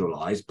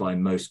spiritualized by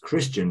most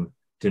Christian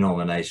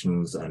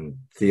denominations and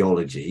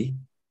theology,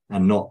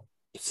 and not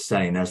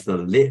saying as the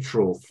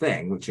literal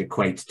thing, which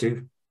equates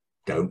to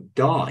don't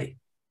die,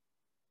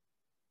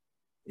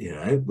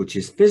 which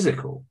is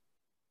physical.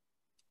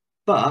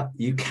 But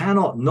you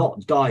cannot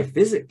not die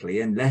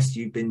physically unless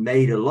you've been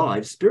made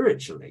alive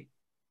spiritually,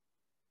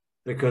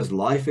 because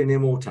life in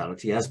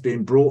immortality has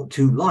been brought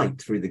to light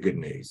through the good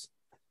news.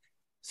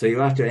 So you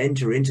have to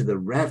enter into the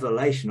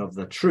revelation of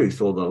the truth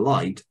or the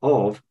light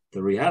of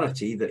the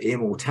reality that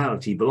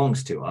immortality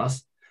belongs to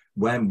us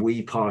when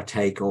we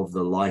partake of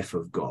the life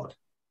of God,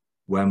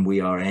 when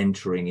we are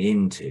entering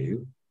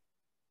into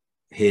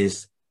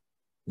his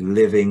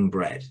living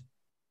bread,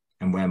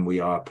 and when we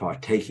are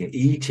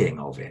eating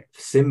of it,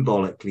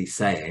 symbolically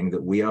saying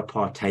that we are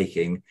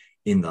partaking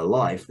in the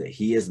life that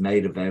he has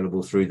made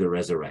available through the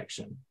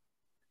resurrection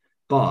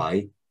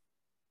by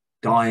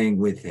dying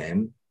with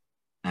him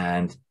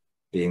and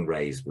being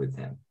raised with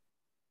him.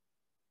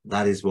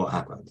 That is what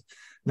happened.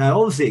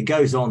 Now, obviously, it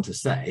goes on to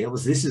say,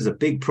 obviously, this is a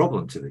big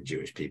problem to the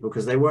Jewish people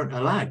because they weren't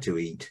allowed to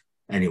eat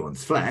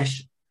anyone's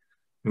flesh.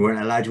 They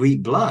weren't allowed to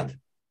eat blood.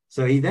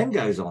 So he then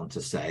goes on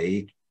to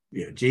say,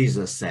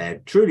 Jesus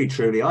said, truly,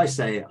 truly, I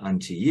say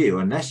unto you,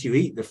 unless you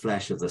eat the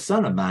flesh of the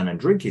Son of Man and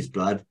drink his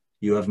blood,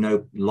 you have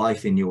no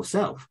life in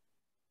yourself.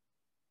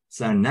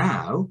 So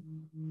now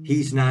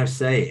he's now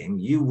saying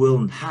you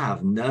will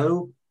have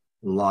no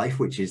life,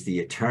 which is the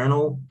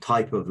eternal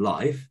type of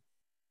life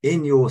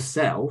in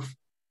yourself.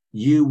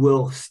 You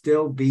will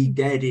still be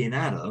dead in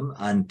Adam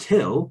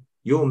until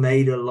you're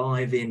made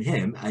alive in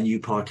him and you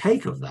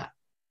partake of that.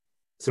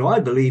 So I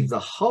believe the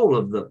whole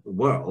of the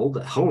world,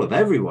 the whole of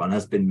everyone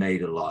has been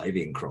made alive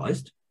in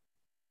Christ,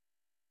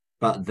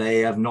 but they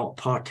have not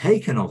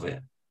partaken of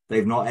it.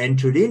 They've not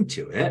entered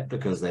into it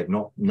because they've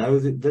not know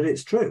that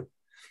it's true.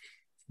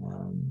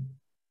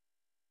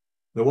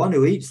 The one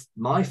who eats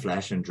my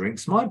flesh and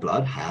drinks my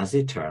blood has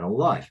eternal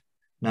life.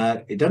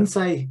 Now, it doesn't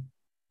say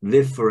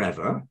live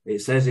forever.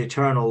 It says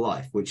eternal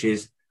life, which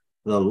is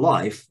the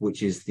life,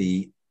 which is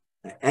the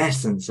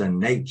essence and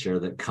nature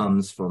that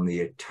comes from the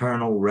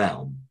eternal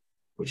realm,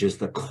 which is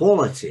the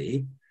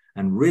quality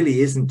and really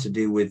isn't to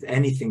do with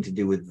anything to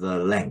do with the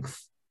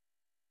length.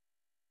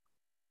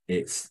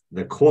 It's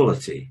the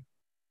quality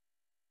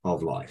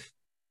of life.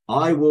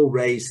 I will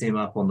raise him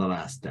up on the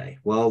last day.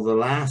 Well, the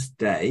last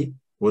day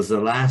was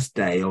the last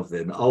day of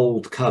the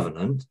old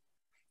covenant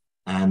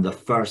and the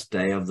first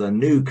day of the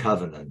new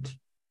covenant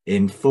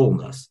in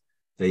fullness,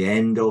 the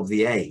end of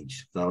the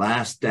age, the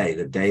last day,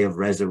 the day of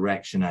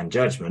resurrection and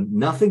judgment,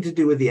 nothing to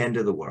do with the end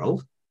of the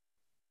world.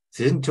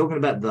 This isn't talking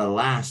about the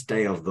last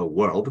day of the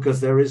world,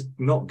 because there is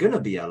not going to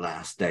be a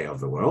last day of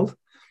the world.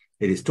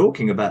 It is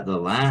talking about the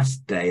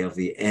last day of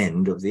the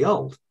end of the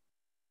old.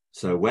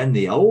 So when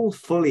the old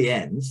fully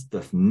ends,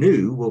 the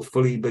new will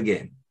fully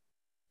begin.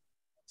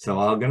 So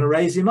I'm going to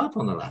raise him up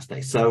on the last day.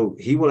 So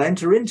he will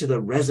enter into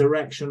the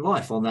resurrection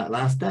life on that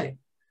last day.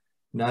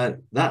 Now,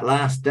 that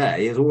last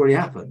day has already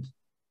happened.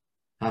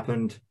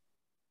 Happened,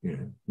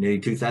 nearly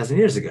 2,000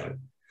 years ago.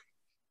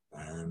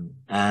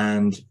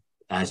 And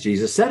as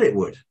Jesus said it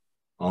would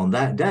on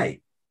that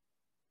day.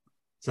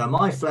 So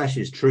my flesh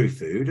is true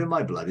food and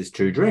my blood is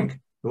true drink.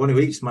 The one who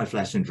eats my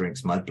flesh and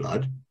drinks my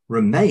blood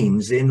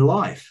remains in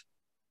life,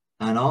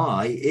 and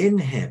I in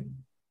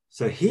him.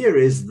 So here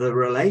is the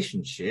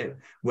relationship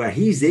where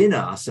he's in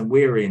us and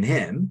we're in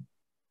him,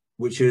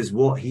 which is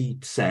what he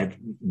said.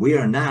 We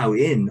are now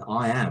in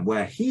I am,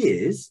 where he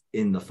is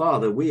in the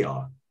Father, we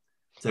are.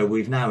 So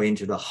we've now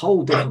entered a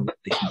whole different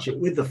relationship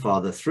with the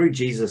Father through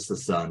Jesus the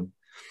Son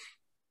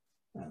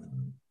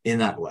in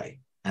that way.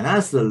 And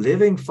as the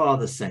living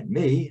Father sent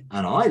me,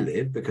 and I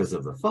live because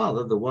of the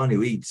Father, the one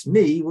who eats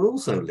me will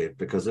also live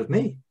because of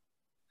me.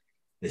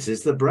 This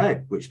is the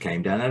bread which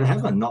came down out of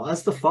heaven, not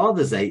as the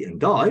fathers ate and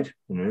died.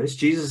 You know, it's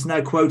Jesus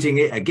now quoting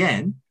it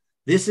again.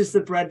 This is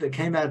the bread that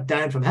came out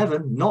down from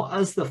heaven, not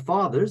as the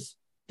fathers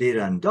did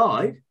and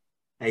died,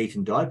 ate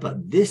and died,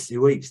 but this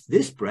who eats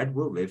this bread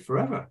will live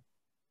forever.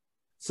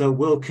 So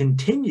we'll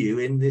continue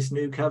in this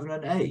new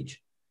covenant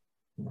age.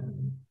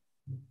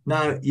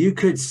 Now, you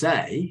could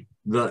say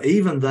that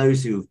even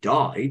those who've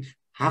died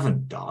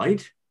haven't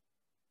died.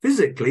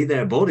 Physically,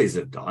 their bodies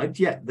have died,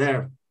 yet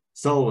their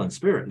soul and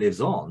spirit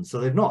lives on, so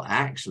they've not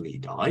actually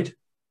died,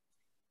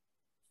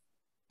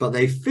 but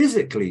they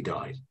physically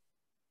died.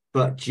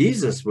 But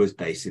Jesus was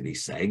basically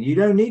saying you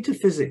don't need to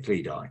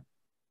physically die,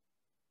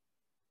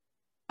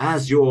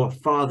 as your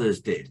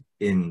fathers did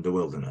in the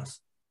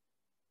wilderness.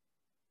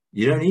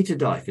 You don't need to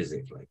die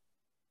physically.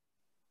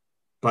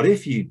 But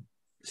if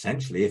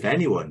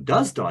anyone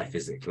does die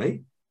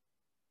physically,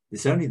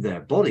 it's only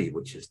their body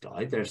which has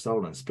died, their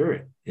soul and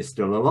spirit is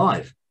still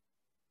alive,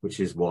 which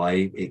is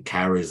why it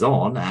carries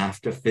on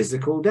after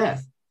physical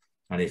death.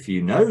 And if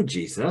you know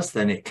Jesus,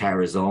 then it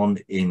carries on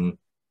in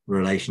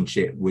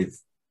relationship with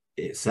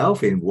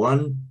itself in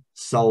one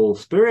soul,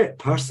 spirit,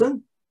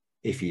 person.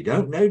 If you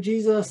don't know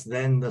Jesus,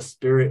 then the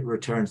spirit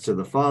returns to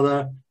the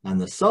Father and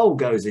the soul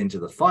goes into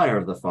the fire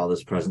of the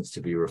Father's presence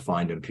to be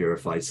refined and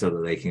purified so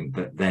that they can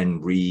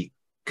then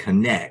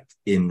reconnect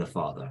in the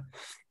Father.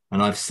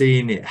 And I've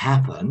seen it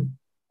happen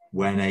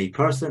when a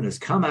person has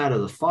come out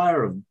of the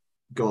fire of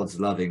God's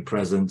loving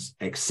presence,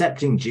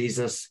 accepting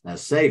Jesus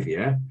as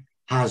Savior,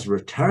 has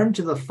returned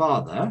to the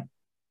Father,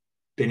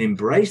 been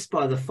embraced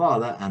by the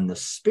Father, and the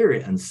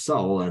spirit and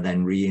soul are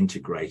then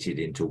reintegrated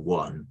into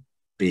one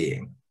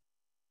being.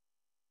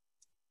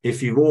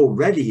 If you've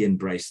already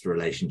embraced the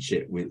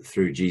relationship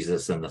through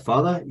Jesus and the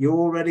Father, you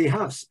already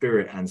have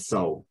spirit and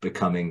soul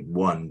becoming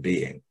one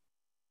being.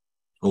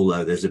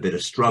 Although there's a bit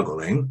of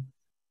struggling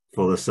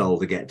for the soul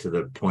to get to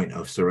the point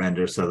of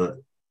surrender so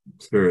that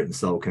spirit and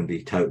soul can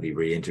be totally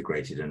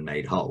reintegrated and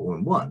made whole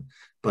and one,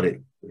 but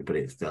it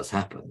does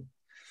happen.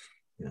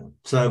 You know?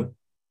 So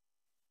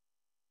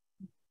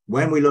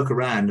when we look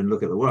around and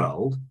look at the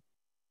world,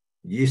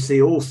 you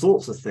see all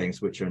sorts of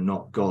things which are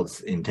not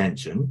God's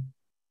intention,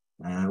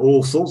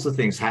 all sorts of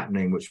things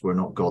happening which were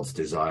not God's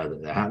desire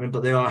that they're happening,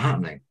 but they are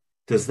happening.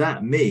 Does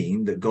that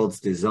mean that God's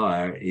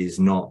desire is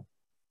not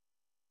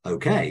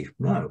okay?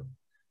 No.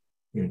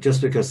 You know,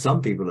 just because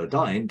some people are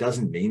dying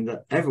doesn't mean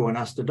that everyone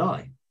has to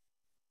die.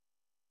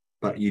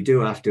 But you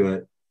do have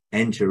to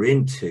enter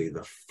into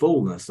the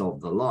fullness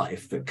of the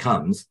life that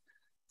comes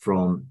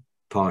from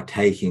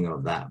partaking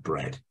of that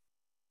bread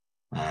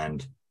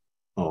and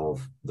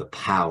of the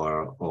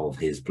power of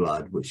his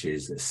blood, which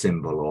is a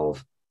symbol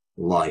of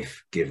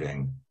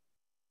life-giving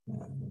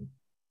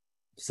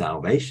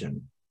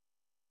salvation.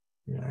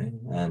 You know?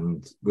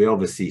 And we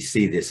obviously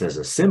see this as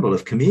a symbol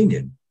of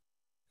communion.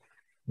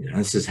 You know,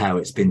 this is how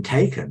it's been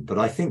taken. But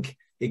I think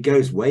it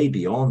goes way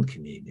beyond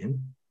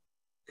communion.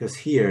 Because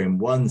here, in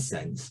one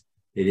sense,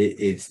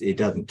 it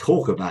doesn't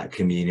talk about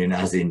communion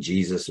as in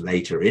Jesus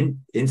later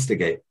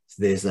instigates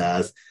this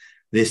as,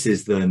 this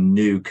is the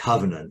new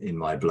covenant in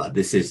my blood.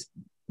 This is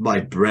my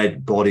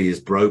bread body is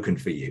broken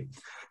for you.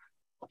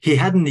 He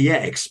hadn't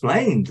yet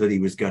explained that he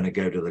was going to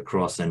go to the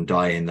cross and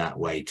die in that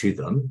way to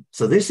them.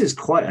 So this is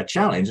quite a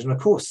challenge. And of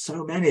course,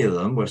 so many of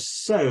them were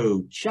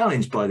so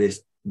challenged by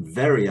this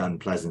very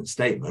unpleasant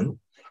statement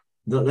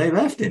that they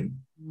left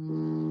him.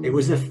 It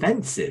was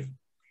offensive.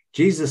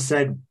 Jesus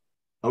said,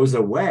 I was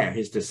aware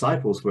his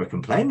disciples were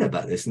complaining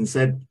about this and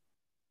said,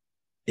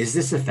 is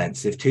this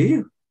offensive to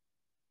you?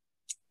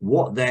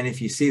 What then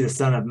if you see the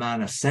Son of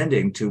Man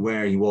ascending to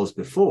where he was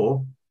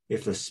before?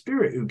 If the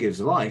Spirit who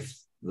gives life,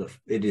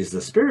 it is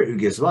the Spirit who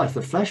gives life,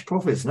 the flesh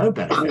profits no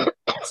benefit.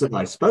 So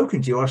I've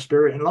spoken to you are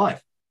spirit and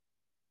life.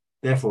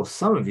 Therefore,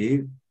 some of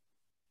you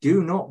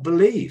do not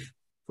believe,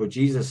 for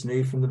Jesus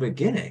knew from the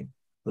beginning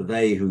that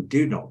they who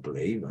do not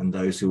believe and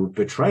those who would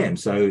betray him.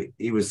 So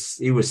he was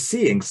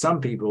seeing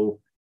some people,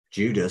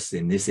 Judas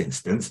in this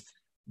instance,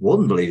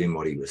 wasn't believing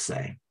what he was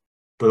saying,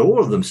 but all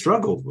of them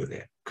struggled with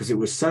it because it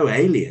was so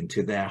alien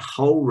to their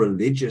whole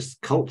religious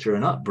culture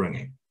and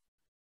upbringing,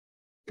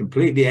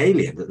 completely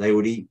alien that they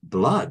would eat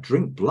blood,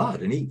 drink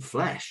blood and eat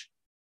flesh.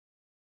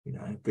 You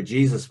know, but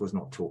Jesus was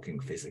not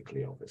talking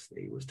physically,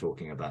 obviously. He was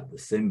talking about the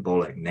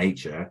symbolic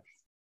nature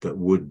that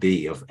would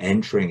be of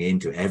entering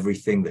into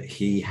everything that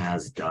he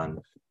has done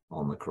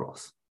on the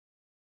cross.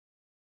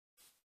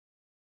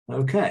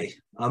 Okay,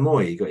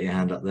 Amoy, you got your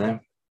hand up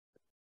there.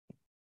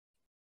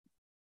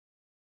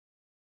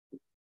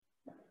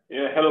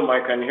 Yeah, hello,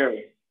 Mike. Can you hear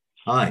me?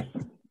 Hi.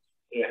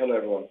 Yeah, hello,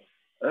 everyone.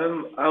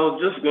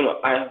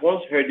 I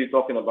once heard you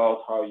talking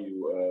about how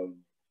you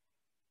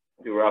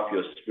to wrap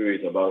your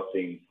spirit about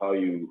things, how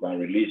you can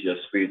release your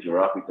spirit to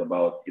wrap it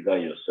about either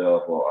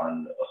yourself or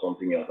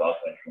something else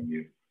outside from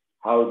you.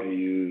 How do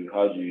you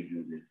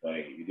do this?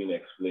 Like, you didn't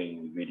explain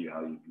in the video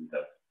how you do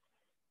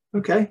that.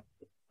 Okay.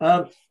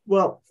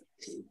 Well,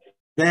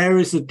 there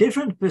is a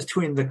difference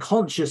between the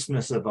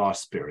consciousness of our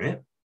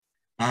spirit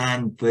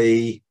and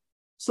the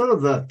sort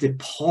of the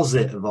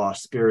deposit of our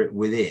spirit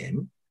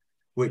within,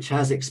 which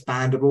has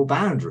expandable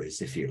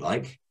boundaries, if you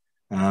like,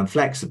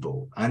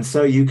 flexible. And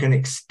so you can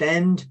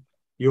extend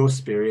your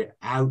spirit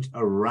out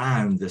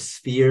around the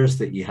spheres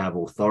that you have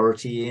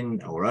authority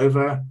in or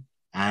over,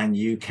 and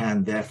you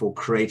can therefore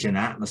create an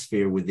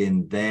atmosphere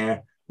within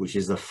there, which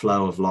is a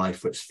flow of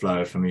life which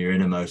flows from your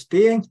innermost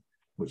being,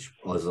 which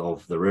was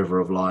of the river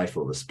of life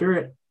or the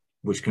spirit,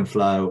 which can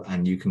flow,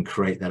 and you can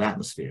create that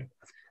atmosphere.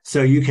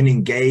 So you can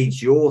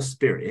engage your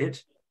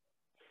spirit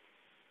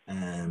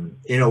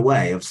in a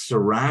way of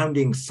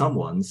surrounding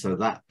someone so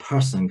that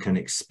person can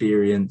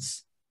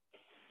experience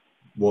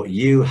what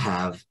you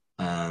have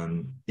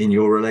in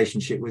your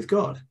relationship with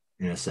God,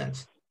 in a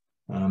sense.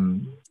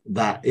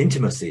 That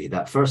intimacy,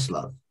 that first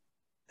love,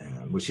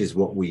 which is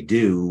what we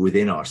do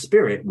within our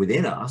spirit,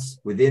 within us,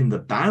 within the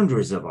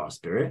boundaries of our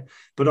spirit.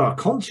 But our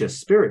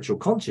spiritual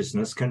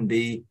consciousness can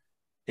be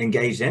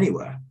engaged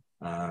anywhere.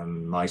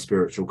 My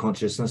spiritual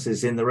consciousness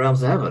is in the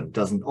realms of heaven,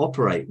 doesn't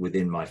operate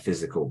within my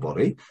physical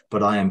body,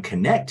 but I am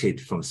connected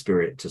from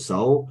spirit to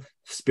soul,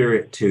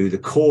 spirit to the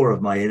core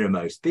of my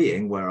innermost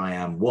being, where I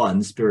am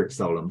one, spirit,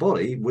 soul, and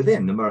body,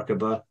 within the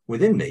Merkaba,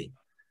 within me.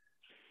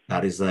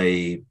 That is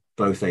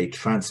both a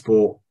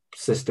transport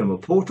system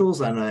of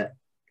portals and a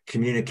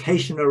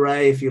communication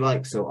array, if you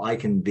like, so I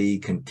can be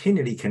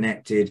continually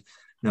connected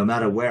no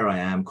matter where I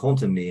am,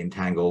 quantumly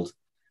entangled,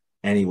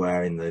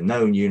 anywhere in the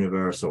known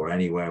universe or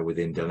anywhere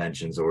within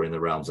dimensions or in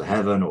the realms of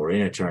heaven or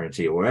in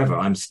eternity or wherever.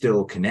 I'm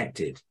still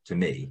connected to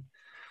me.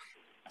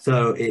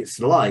 So it's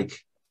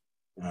like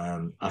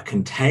a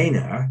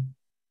container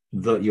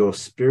that your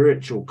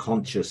spiritual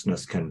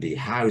consciousness can be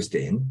housed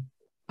in,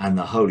 and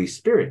the Holy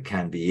Spirit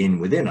can be in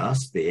within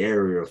us, the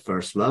area of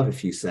first love,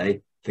 if you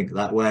think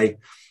that way,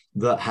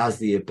 that has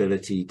the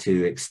ability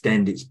to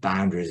extend its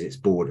boundaries, its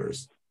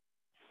borders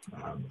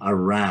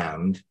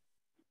around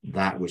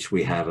that which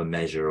we have a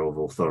measure of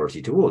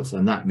authority towards.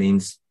 And that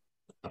means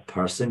a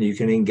person, you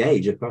can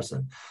engage a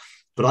person.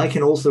 But I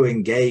can also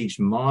engage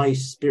my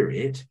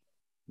spirit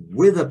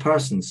with a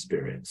person's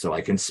spirit. So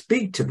I can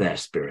speak to their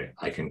spirit.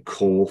 I can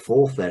call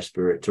forth their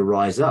spirit to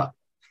rise up.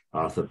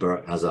 Arthur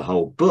Burke has a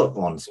whole book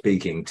on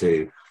speaking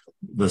to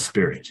the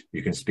spirit.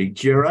 You can speak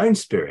to your own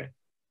spirit.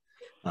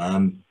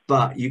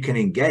 But you can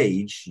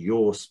engage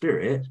your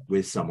spirit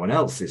with someone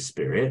else's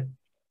spirit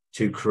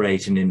to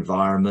create an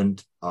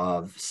environment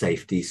of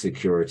safety,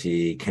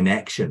 security,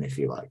 connection, if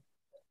you like,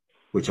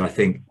 which I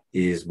think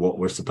is what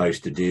we're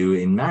supposed to do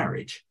in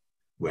marriage,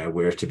 where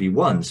we're to be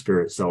one,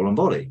 spirit, soul, and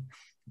body.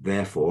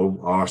 Therefore,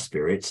 our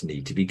spirits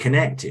need to be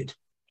connected.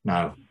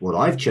 Now, what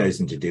I've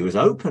chosen to do is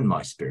open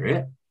my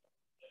spirit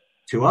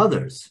to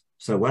others.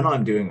 So when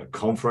I'm doing a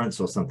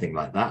conference or something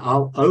like that,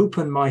 I'll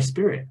open my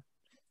spirit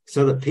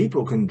so that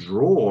people can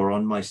draw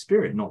on my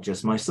spirit, not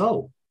just my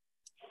soul.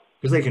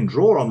 Because they can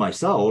draw on my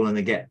soul and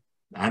they get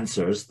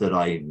answers that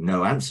I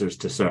know answers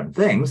to certain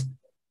things,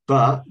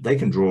 but they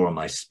can draw on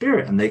my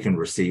spirit and they can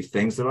receive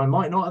things that I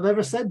might not have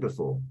ever said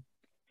before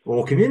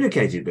or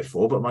communicated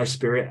before, but my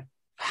spirit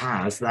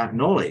has that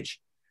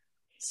knowledge.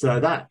 So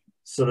that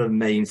sort of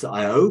means that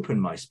I open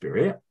my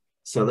spirit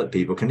so that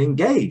people can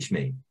engage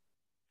me.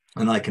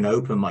 And I can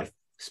open my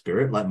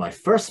spirit like my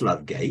first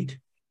love gate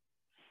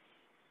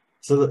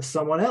so that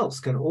someone else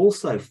can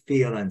also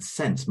feel and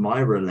sense my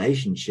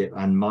relationship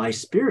and my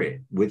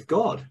spirit with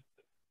God.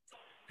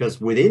 Because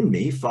within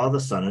me, Father,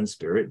 Son, and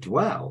Spirit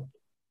dwell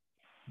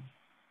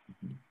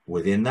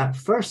within that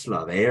first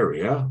love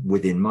area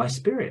within my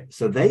spirit.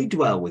 So they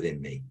dwell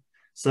within me.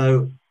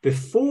 So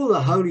before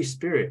the Holy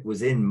Spirit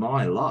was in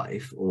my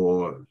life,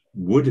 or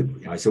would have,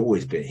 he's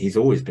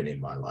always been in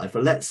my life,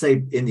 but let's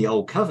say in the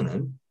Old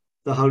Covenant,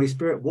 the Holy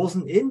Spirit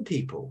wasn't in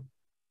people.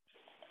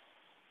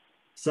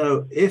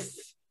 So if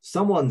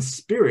someone's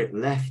spirit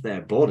left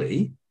their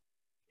body,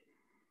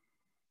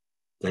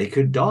 they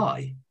could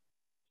die,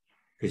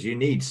 because you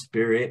need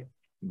spirit,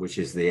 which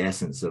is the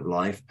essence of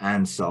life,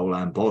 and soul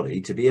and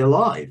body to be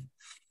alive.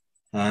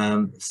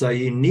 So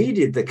you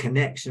needed the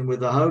connection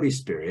with the Holy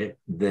Spirit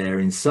there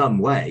in some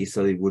way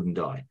so they wouldn't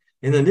die.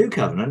 In the New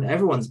Covenant,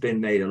 everyone's been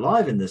made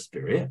alive in the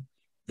Spirit.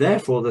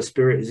 Therefore, the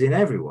Spirit is in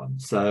everyone.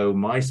 So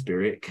my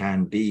spirit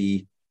can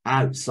be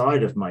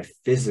outside of my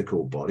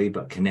physical body,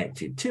 but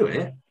connected to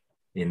it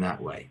in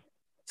that way.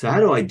 So how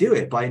do I do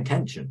it? By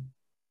intention.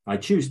 I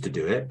choose to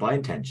do it by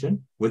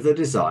intention with a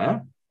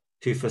desire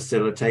to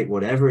facilitate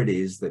whatever it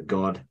is that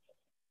God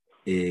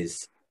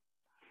is,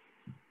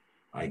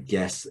 I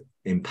guess,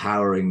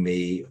 empowering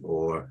me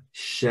or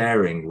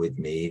sharing with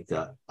me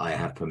that I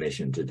have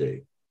permission to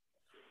do.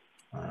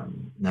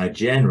 Now,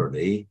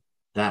 generally,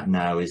 that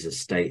now is a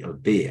state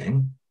of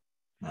being,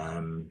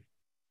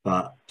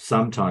 but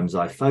sometimes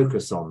I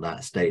focus on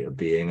that state of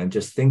being and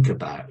just think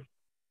about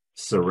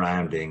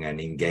surrounding and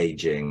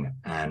engaging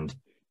and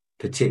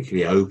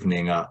particularly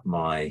opening up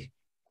my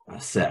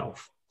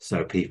self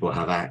so people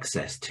have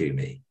access to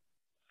me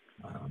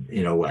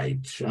in a way.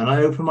 And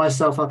I open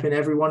myself up in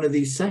every one of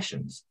these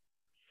sessions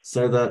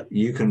so that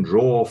you can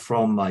draw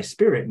from my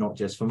spirit, not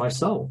just from my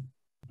soul.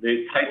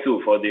 The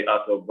title for the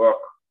Arthur Burke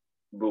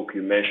book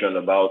you mentioned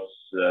about,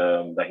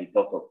 that he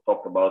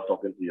talked about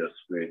talking to your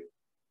spirit,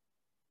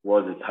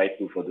 what was the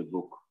title for the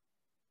book?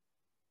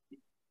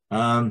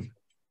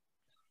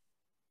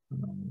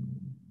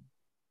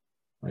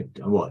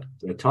 What?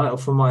 The title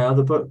for my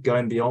other book,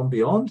 Going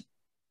Beyond?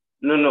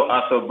 No,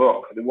 Arthur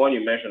Burke, the one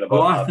you mentioned about.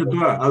 Oh, Arthur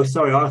Burke. Oh,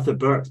 sorry, Arthur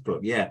Burke's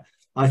book. Yeah,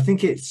 I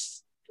think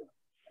it's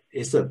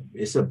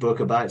a book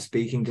about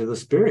speaking to the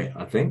spirit.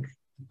 I think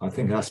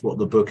that's what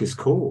the book is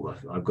called.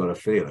 I've got a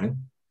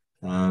feeling,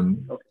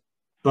 okay.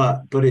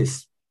 but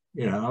it's,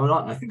 you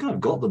know, I think I've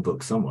got the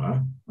book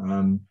somewhere,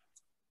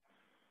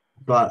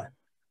 but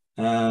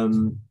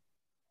I'm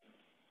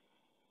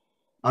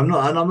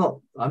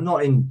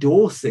not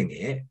endorsing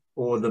it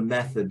or the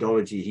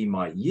methodology he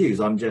might use.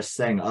 I'm just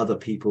saying other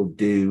people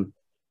do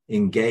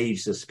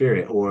engage the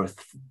spirit or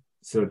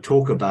sort of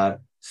talk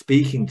about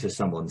speaking to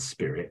someone's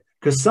spirit,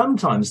 because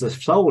sometimes the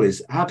soul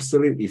is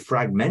absolutely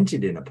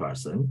fragmented in a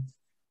person.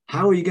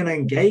 How are you going to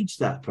engage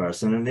that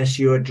person unless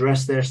you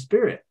address their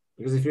spirit?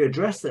 Because if you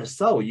address their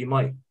soul, you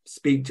might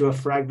speak to a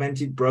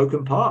fragmented,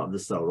 broken part of the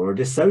soul or a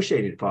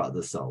dissociated part of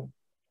the soul.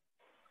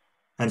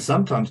 And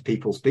sometimes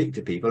people speak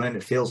to people and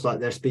it feels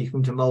like they're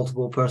speaking to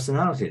multiple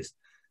personalities.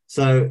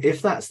 So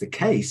if that's the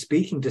case,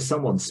 speaking to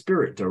someone's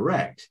spirit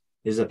direct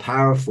is a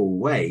powerful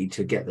way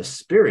to get the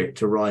spirit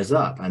to rise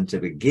up and to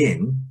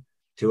begin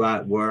to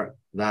outwork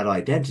that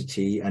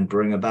identity and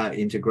bring about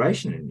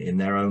integration in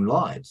their own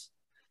lives.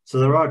 So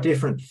there are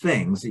different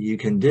things that you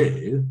can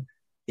do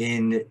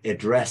in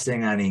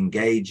addressing and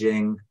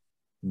engaging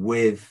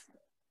with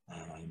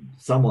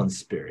someone's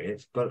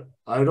spirit, but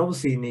I would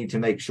obviously need to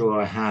make sure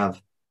I have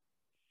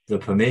the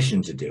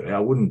permission to do it. I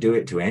wouldn't do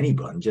it to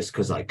anyone just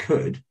because I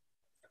could,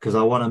 because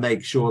I want to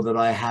make sure that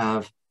I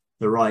have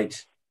the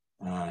right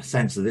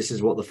sense of this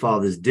is what the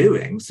Father's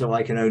doing, so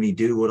I can only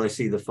do what I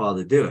see the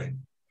Father doing.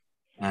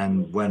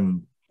 And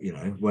when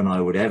I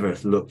would ever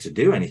look to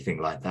do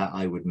anything like that,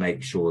 I would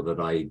make sure that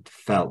I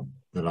felt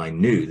that I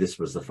knew this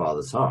was the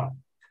Father's heart.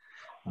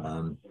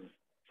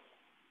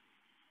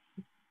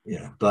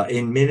 But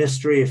in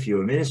ministry, if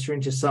you're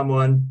ministering to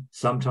someone,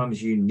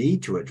 sometimes you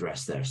need to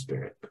address their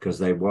spirit because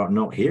they were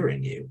not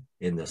hearing you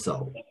in the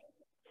soul.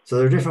 So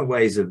there are different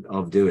ways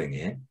of doing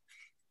it.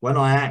 When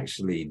I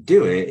actually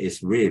do it,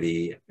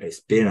 it's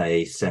been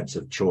a sense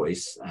of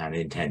choice and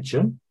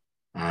intention,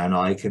 and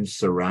I can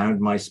surround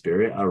my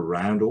spirit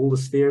around all the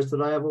spheres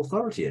that I have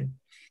authority in.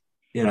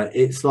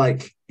 It's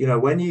like,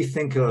 when you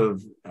think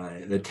of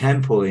the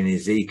temple in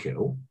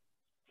Ezekiel,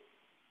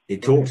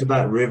 it talks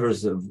about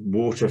rivers of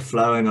water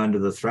flowing under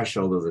the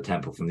threshold of the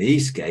temple from the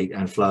east gate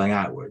and flowing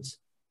outwards,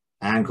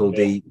 ankle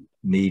deep,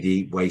 knee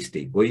deep, waist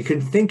deep. Well, you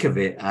can think of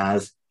it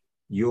as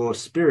your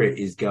spirit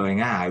is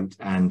going out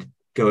and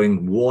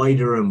going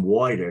wider and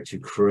wider to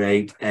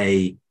create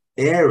a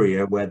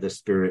area where the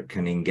spirit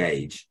can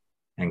engage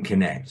and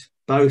connect,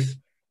 both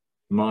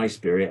my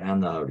spirit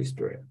and the Holy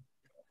Spirit,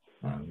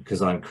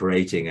 because I'm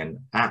creating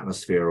an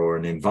atmosphere or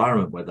an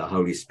environment where the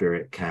Holy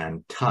Spirit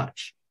can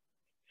touch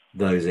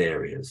those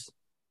areas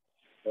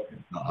that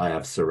I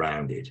have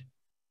surrounded.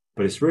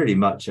 But it's really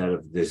much out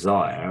of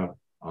desire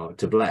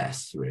to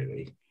bless,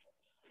 really.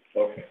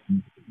 Okay.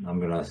 I'm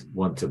going to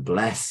want to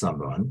bless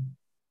someone,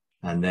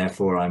 and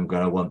therefore I'm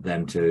going to want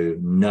them to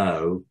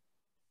know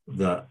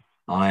that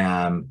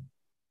I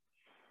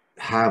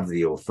have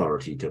the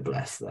authority to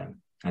bless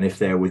them. And if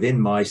they're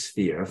within my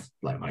sphere,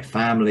 like my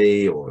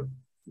family or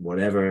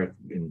whatever,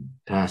 in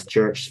past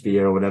church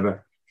sphere or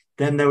whatever,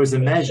 then there was a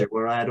measure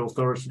where I had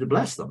authority to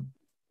bless them.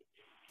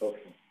 Okay.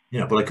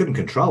 But I couldn't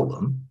control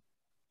them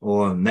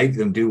or make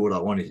them do what I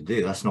wanted to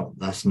do. That's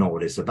not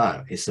what it's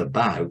about. It's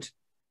about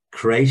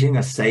creating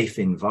a safe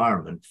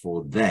environment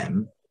for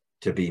them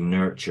to be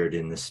nurtured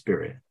in the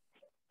spirit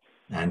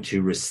and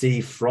to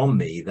receive from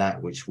me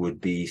that which would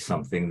be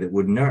something that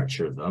would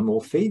nurture them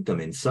or feed them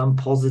in some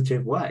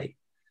positive way.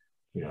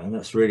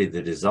 That's really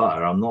the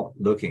desire. I'm not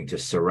looking to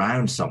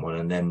surround someone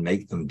and then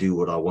make them do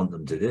what I want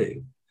them to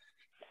do.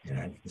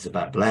 It's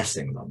about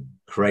blessing them,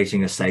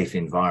 creating a safe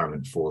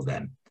environment for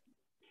them.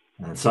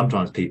 And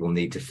sometimes people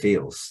need to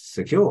feel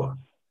secure.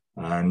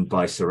 And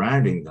by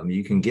surrounding them,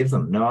 you can give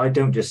them. No, I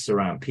don't just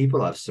surround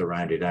people. I've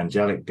surrounded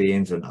angelic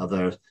beings and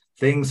other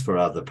things for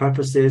other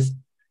purposes.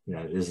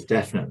 There's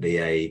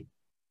definitely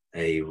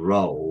a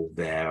role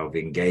there of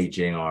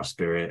engaging our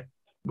spirit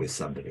with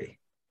somebody.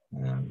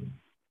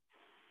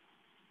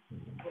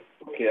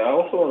 Okay, I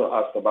also want to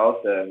ask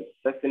about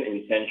setting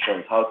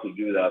intentions, how to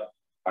do that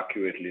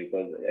accurately,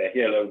 because I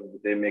hear a lot of people,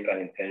 they make an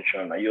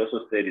intention, and you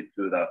also said it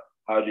too, that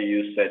how do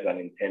you set an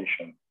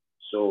intention?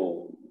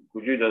 So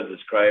could you just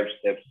describe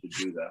steps to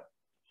do that?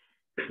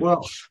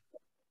 Well,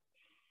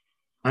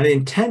 an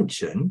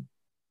intention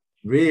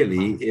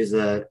really is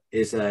a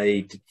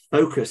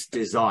focused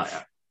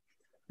desire.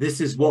 This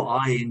is what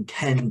I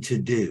intend to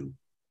do.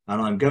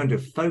 And I'm going to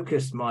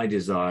focus my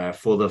desire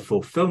for the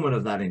fulfillment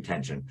of that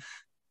intention.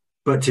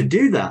 But to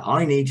do that,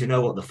 I need to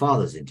know what the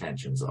Father's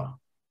intentions are.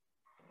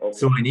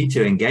 So I need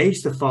to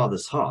engage the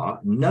Father's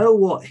heart, know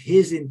what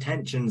his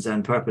intentions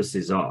and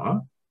purposes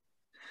are,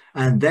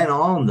 and then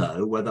I'll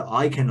know whether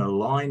I can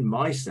align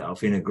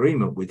myself in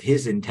agreement with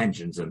his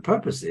intentions and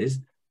purposes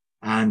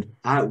and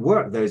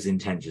outwork those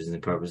intentions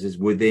and purposes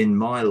within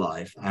my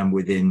life and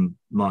within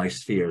my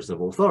spheres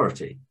of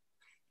authority.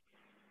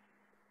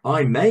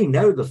 I may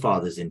know the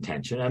Father's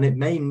intention, and it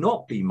may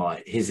not be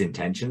his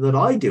intention that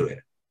I do it.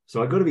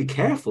 So I've got to be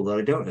careful that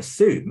I don't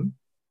assume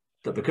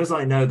that because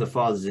I know the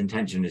Father's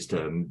intention is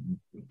to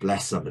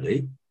bless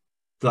somebody,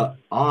 that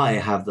I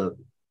have the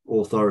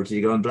authority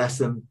to go and bless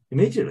them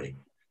immediately,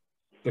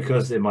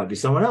 because it might be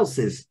someone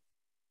else's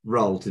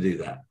role to do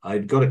that.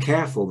 I've got to be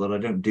careful that I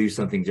don't do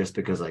something just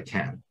because I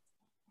can.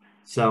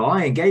 So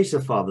I engage the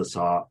Father's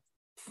heart,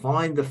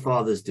 find the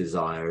Father's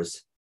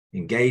desires,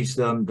 engage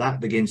them. That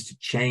begins to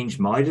change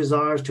my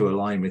desires to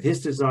align with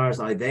his desires.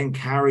 I then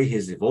carry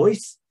his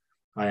voice.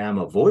 I am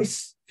a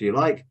voice, if you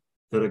like,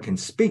 that I can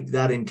speak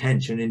that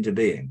intention into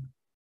being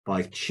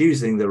by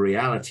choosing the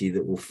reality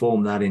that will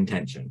form that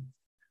intention.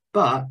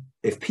 But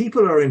if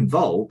people are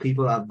involved,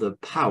 people have the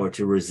power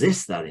to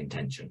resist that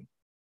intention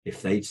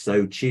if they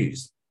so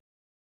choose.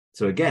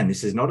 So again,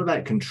 this is not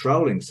about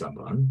controlling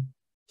someone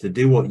to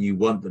do what you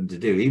want them to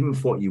do. Even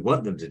if what you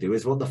want them to do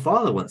is what the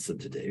Father wants them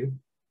to do,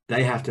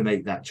 they have to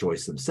make that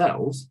choice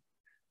themselves.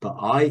 But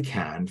I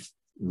can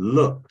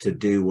look to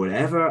do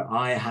whatever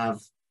I have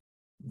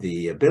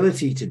the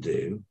ability to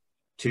do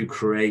to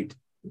create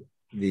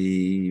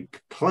the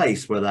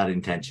place where that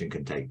intention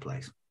can take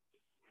place.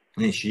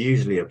 And it's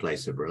usually a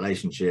place of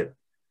relationship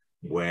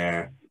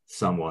where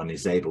someone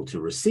is able to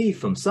receive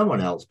from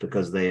someone else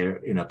because they're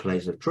in a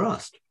place of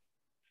trust.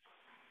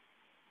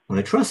 Well,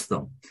 they trust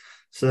them.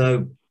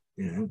 So,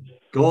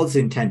 God's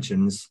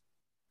intentions,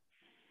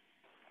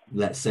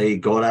 let's say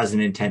God has an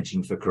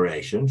intention for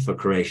creation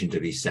to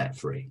be set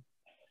free.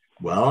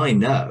 Well, I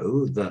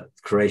know that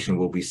creation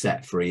will be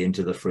set free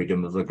into the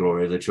freedom of the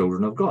glory of the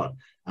children of God.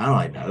 And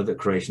I know that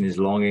creation is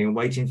longing and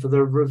waiting for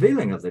the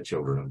revealing of the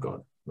children of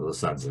God, or the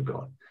sons of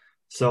God.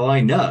 So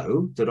I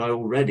know that I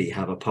already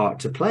have a part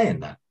to play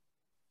in that.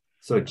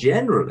 So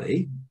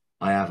generally,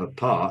 I have a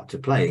part to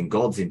play in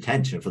God's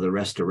intention for the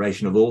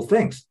restoration of all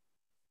things.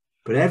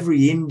 But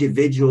every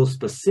individual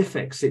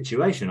specific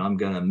situation, I'm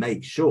going to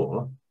make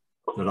sure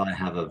that I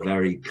have a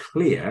very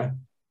clear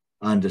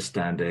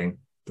understanding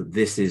that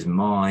this is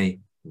my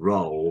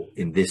role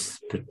in this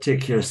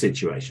particular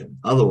situation.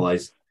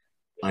 Otherwise,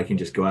 I can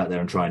just go out there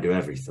and try and do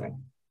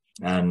everything.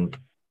 And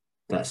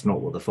that's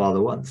not what the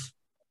Father wants.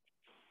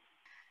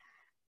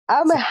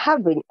 I'm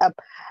having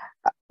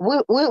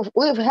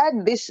we've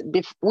had this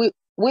before.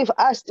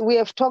 We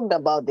have talked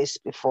about this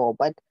before,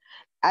 but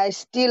I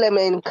still am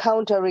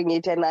encountering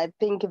it, and I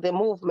think the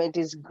movement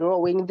is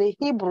growing. The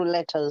Hebrew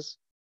letters.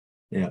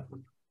 Yeah.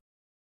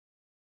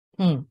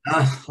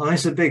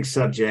 It's a big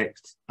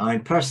subject. I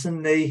mean,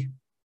 personally,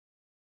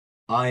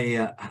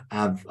 I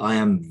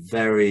am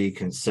very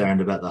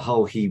concerned about the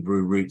whole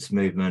Hebrew roots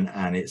movement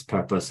and its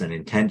purpose and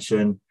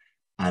intention.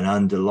 And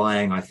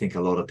underlying, I think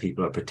a lot of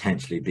people are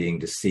potentially being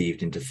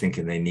deceived into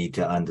thinking they need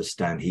to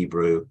understand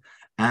Hebrew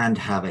and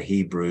have a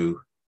Hebrew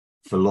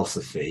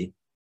philosophy.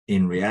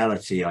 In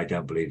reality, I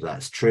don't believe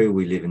that's true.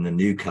 We live in the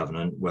new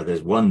covenant where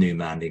there's one new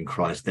man in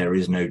Christ. There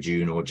is no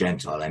Jew nor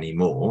Gentile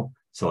anymore.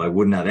 So I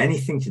wouldn't have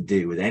anything to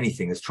do with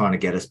anything that's trying to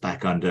get us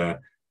back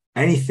under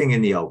anything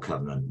in the old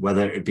covenant,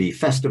 whether it be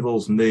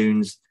festivals,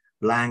 moons,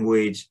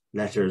 language,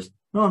 letters.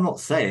 No, I'm not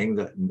saying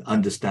that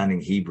understanding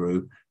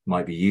Hebrew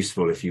might be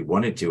useful if you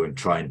wanted to and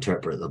try and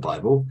interpret the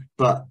Bible,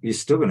 but you're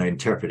still going to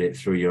interpret it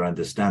through your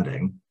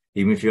understanding,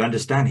 even if you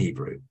understand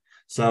Hebrew.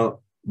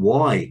 So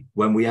why,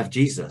 when we have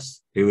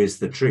Jesus, who is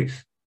the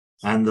truth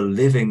and the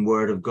living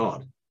word of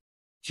God?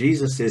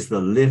 Jesus is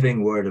the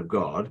living word of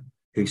God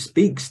who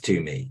speaks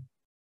to me.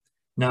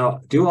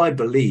 Now, do I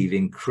believe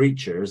in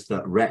creatures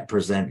that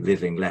represent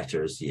living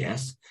letters?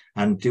 Yes.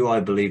 And do I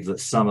believe that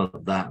some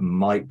of that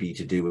might be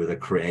to do with a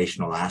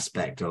creational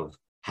aspect of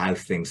how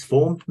things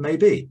formed?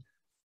 Maybe.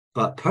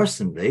 But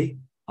personally,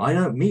 I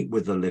don't meet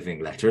with the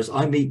living letters.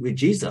 I meet with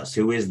Jesus,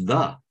 who is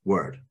the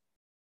word.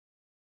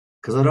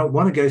 Because I don't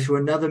want to go through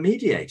another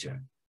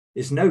mediator.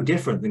 It's no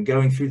different than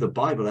going through the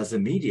Bible as a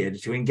mediator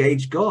to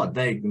engage God.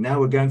 Now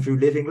we're going through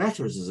living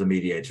letters as a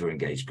mediator to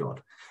engage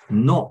God.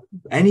 Not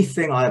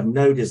anything. I have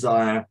no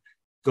desire.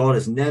 God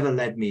has never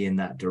led me in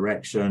that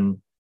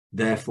direction.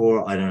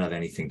 Therefore, I don't have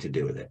anything to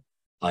do with it.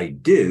 I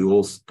do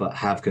also but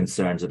have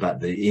concerns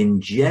about in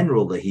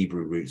general, the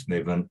Hebrew roots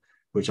movement,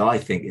 which I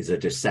think is a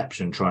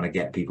deception trying to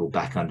get people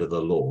back under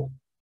the law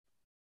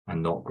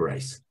and not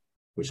grace,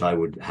 which I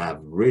would have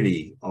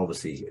really,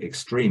 obviously,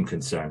 extreme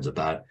concerns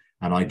about.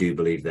 And I do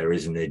believe there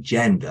is an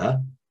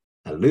agenda,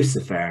 a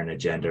Luciferian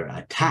agenda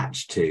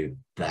attached to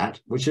that,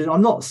 which is,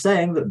 I'm not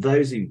saying that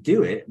those who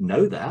do it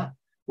know that.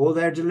 or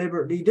they're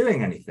deliberately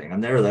doing anything.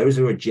 And there are those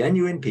who are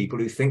genuine people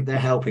who think they're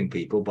helping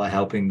people by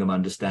helping them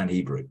understand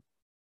Hebrew.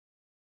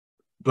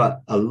 But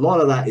a lot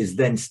of that is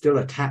then still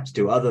attached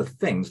to other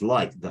things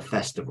like the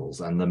festivals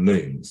and the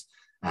moons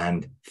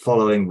and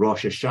following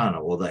Rosh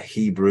Hashanah or the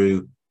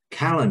Hebrew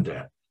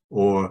calendar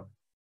or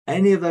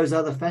any of those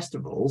other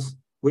festivals,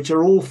 which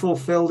are all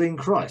fulfilled in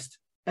Christ.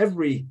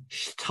 Every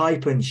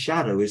type and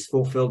shadow is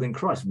fulfilled in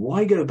Christ.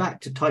 Why go back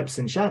to types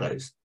and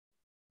shadows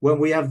when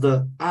we have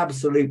the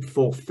absolute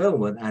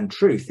fulfillment and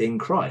truth in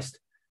Christ?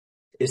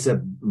 It's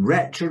a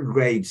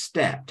retrograde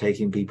step,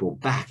 taking people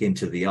back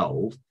into the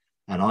old.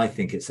 And I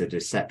think it's a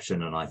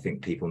deception, and I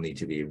think people need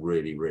to be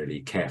really,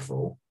 really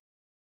careful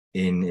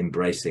in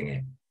embracing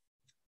it.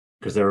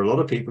 Because there are a lot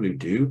of people who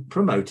do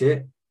promote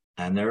it,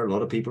 and there are a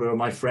lot of people who are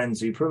my friends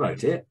who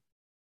promote it.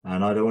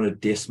 And I don't want to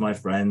diss my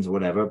friends or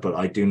whatever, but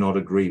I do not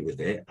agree with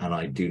it, and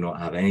I do not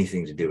have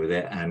anything to do with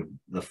it. And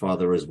the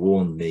Father has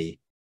warned me,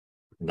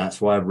 and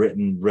that's why I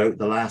wrote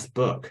the last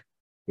book,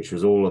 which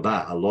was all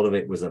about, a lot of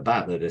it was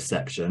about the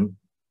deception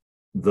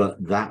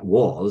that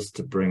was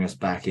to bring us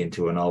back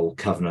into an old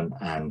covenant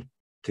and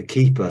to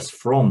keep us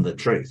from the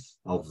truth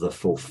of the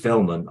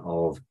fulfillment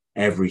of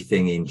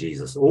everything in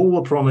Jesus. All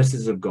the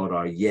promises of God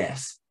are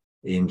yes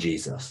in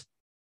Jesus.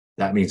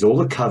 That means all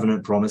the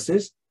covenant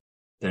promises.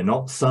 They're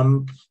not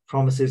some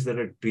promises that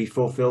are to be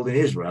fulfilled in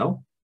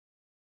Israel.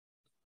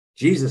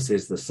 Jesus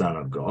is the Son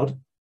of God.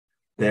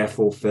 They're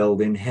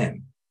fulfilled in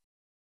him.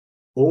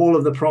 All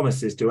of the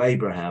promises to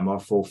Abraham are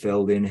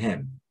fulfilled in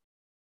him.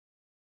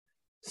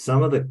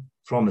 Some of the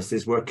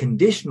promises were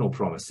conditional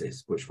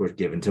promises, which were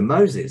given to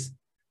Moses.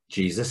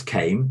 Jesus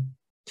came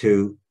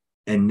to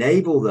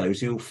enable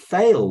those who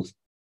failed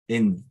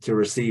to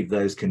receive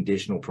those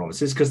conditional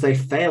promises because they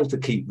failed to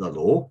keep the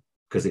law,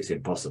 because it's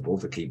impossible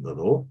to keep the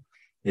law.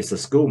 It's a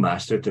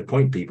schoolmaster to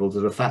point people to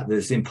the fact that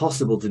it's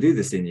impossible to do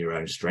this in your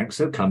own strength.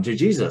 So come to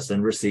Jesus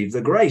and receive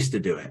the grace to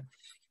do it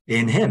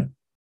in him.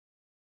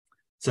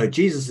 So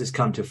Jesus has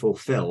come to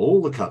fulfill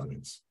all the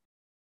covenants,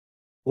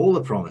 all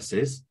the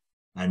promises.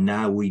 And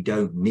now we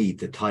don't need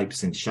the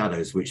types and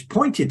shadows which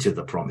pointed to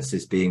the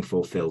promises being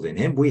fulfilled in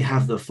him. We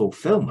have the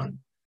fulfillment.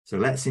 So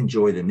let's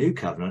enjoy the new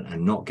covenant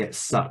and not get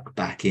sucked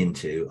back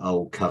into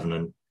old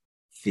covenant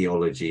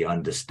theology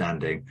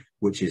understanding,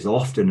 which is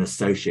often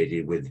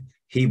associated with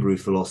Hebrew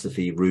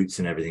philosophy, roots,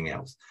 and everything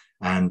else.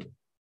 And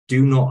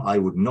I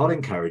would not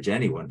encourage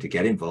anyone to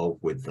get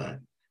involved with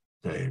the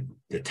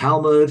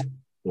Talmud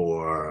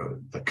or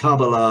the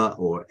Kabbalah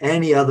or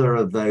any other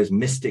of those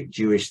mystic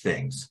Jewish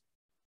things.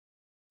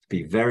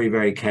 Be very,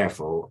 very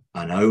careful,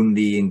 and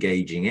only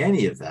engaging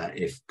any of that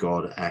if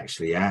God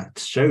actually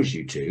shows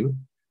you to,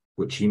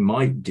 which he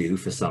might do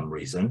for some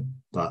reason.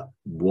 But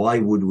why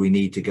would we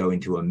need to go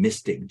into a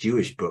mystic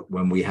Jewish book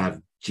when we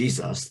have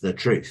Jesus, the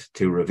truth,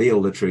 to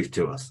reveal the truth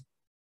to us?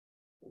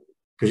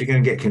 Because you're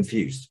going to get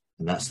confused.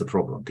 And that's the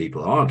problem.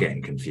 People are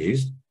getting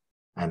confused,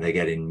 and they're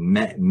getting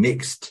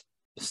mixed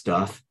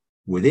stuff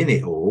within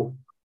it all.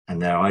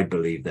 And I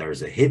believe there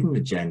is a hidden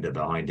agenda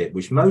behind it,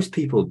 which most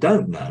people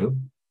don't know.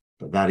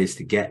 But that is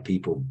to get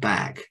people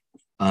back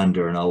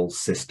under an old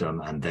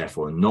system and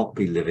therefore not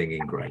be living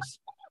in grace.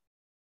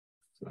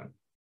 So.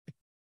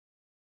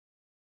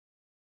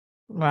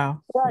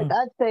 Wow. Right.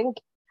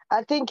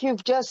 I think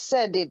you've just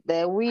said it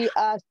there. We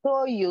are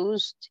so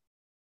used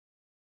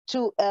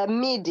to a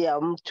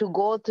medium to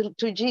go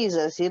to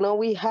Jesus. You know,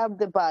 we have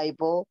the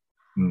Bible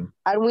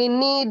and we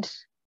need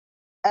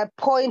a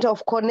point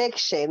of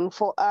connection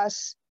for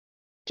us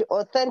to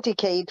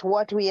authenticate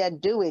what we are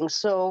doing.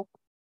 So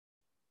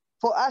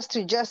for us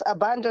to just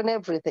abandon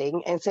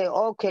everything and say,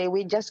 okay,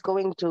 we're just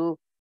going to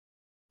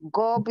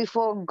go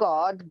before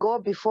God, go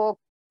before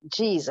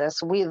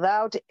Jesus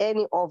without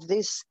any of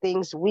these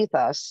things with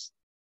us,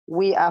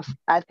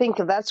 I think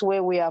that's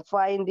where we are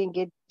finding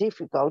it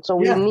difficult. So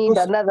we need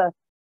another,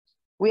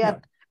 we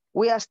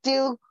are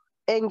still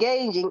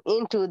engaging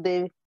into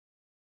the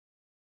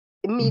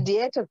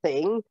mediator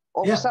thing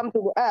of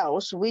something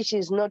else, which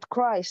is not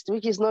Christ,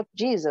 which is not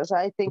Jesus.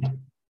 I think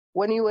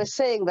when you were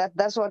saying that,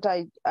 that's what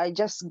I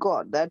just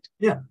got that.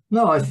 Yeah,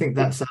 no, I think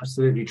that's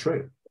absolutely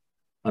true.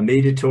 A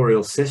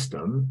mediatorial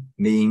system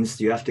means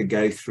you have to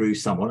go through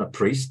someone, a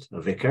priest, a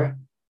vicar,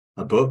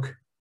 a book,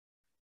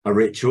 a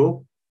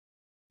ritual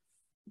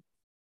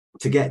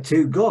to get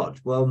to God.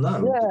 Well,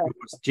 no,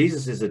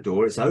 Jesus is a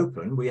door, it's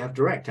open. We have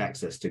direct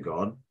access to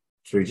God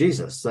through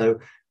Jesus. So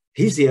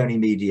he's the only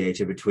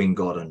mediator between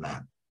God and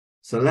man.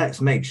 So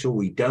let's make sure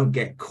we don't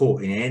get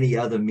caught in any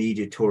other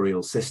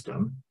mediatorial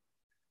system,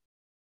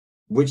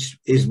 which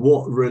is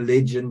what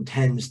religion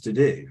tends to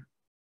do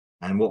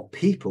and what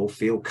people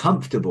feel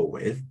comfortable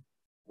with.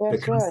 That's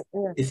because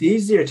right. it's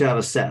easier to have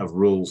a set of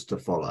rules to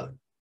follow,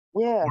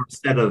 or a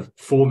set of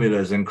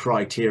formulas and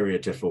criteria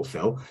to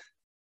fulfill.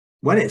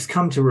 When it's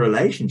come to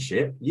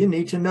relationship, you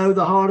need to know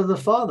the heart of the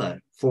Father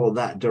for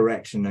that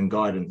direction and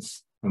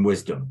guidance and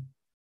wisdom,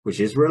 which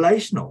is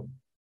relational.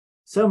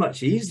 So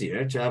much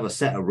easier to have a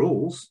set of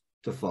rules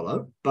to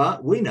follow,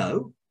 but we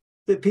know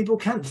that people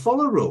can't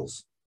follow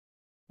rules.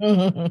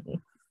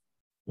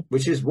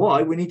 which is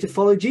why we need to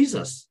follow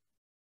Jesus,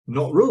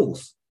 not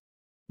rules,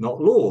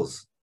 not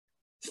laws.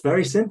 It's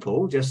very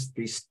simple. Just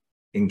be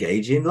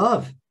engage in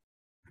love.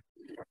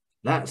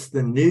 That's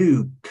the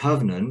new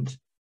covenant,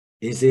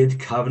 is it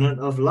covenant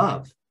of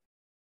love,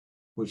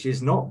 which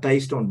is not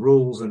based on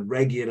rules and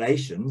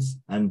regulations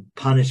and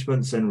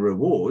punishments and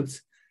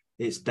rewards.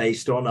 It's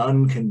based on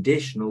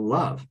unconditional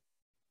love,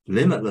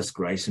 limitless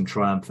grace and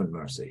triumphant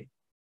mercy.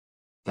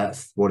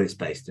 That's what it's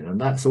based in. And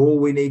that's all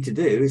we need to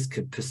do is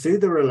pursue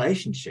the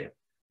relationship.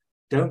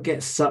 Don't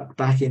get sucked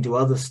back into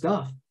other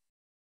stuff.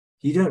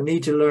 You don't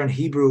need to learn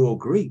Hebrew or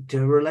Greek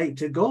to relate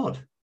to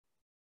God,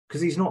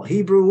 because he's not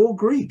Hebrew or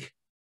Greek.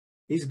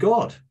 He's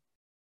God.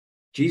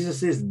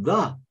 Jesus is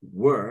the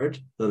Word,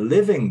 the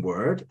living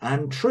Word,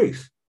 and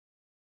truth.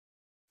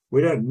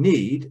 We don't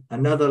need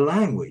another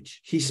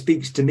language. He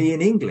speaks to me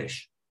in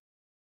English.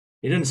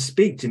 He doesn't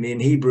speak to me in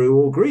Hebrew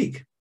or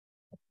Greek.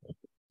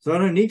 So I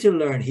don't need to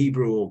learn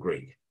Hebrew or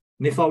Greek.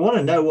 And if I want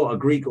to know what a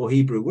Greek or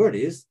Hebrew word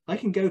is, I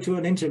can go to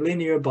an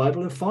interlinear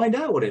Bible and find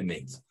out what it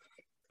means.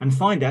 And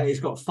find out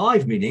it's got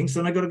 5 meanings,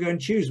 and I've got to go and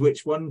choose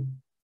which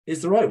one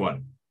is the right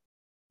one.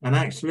 And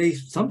actually,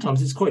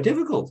 sometimes it's quite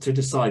difficult to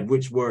decide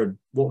which word,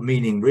 what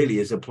meaning really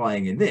is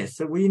applying in this.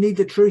 So you need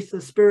the truth,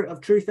 the spirit of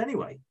truth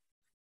anyway.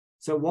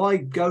 So why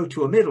go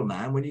to a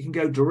middleman when you can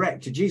go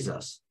direct to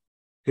Jesus,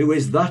 who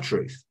is the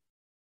truth?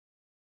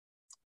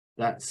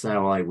 That's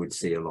how I would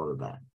see a lot of that.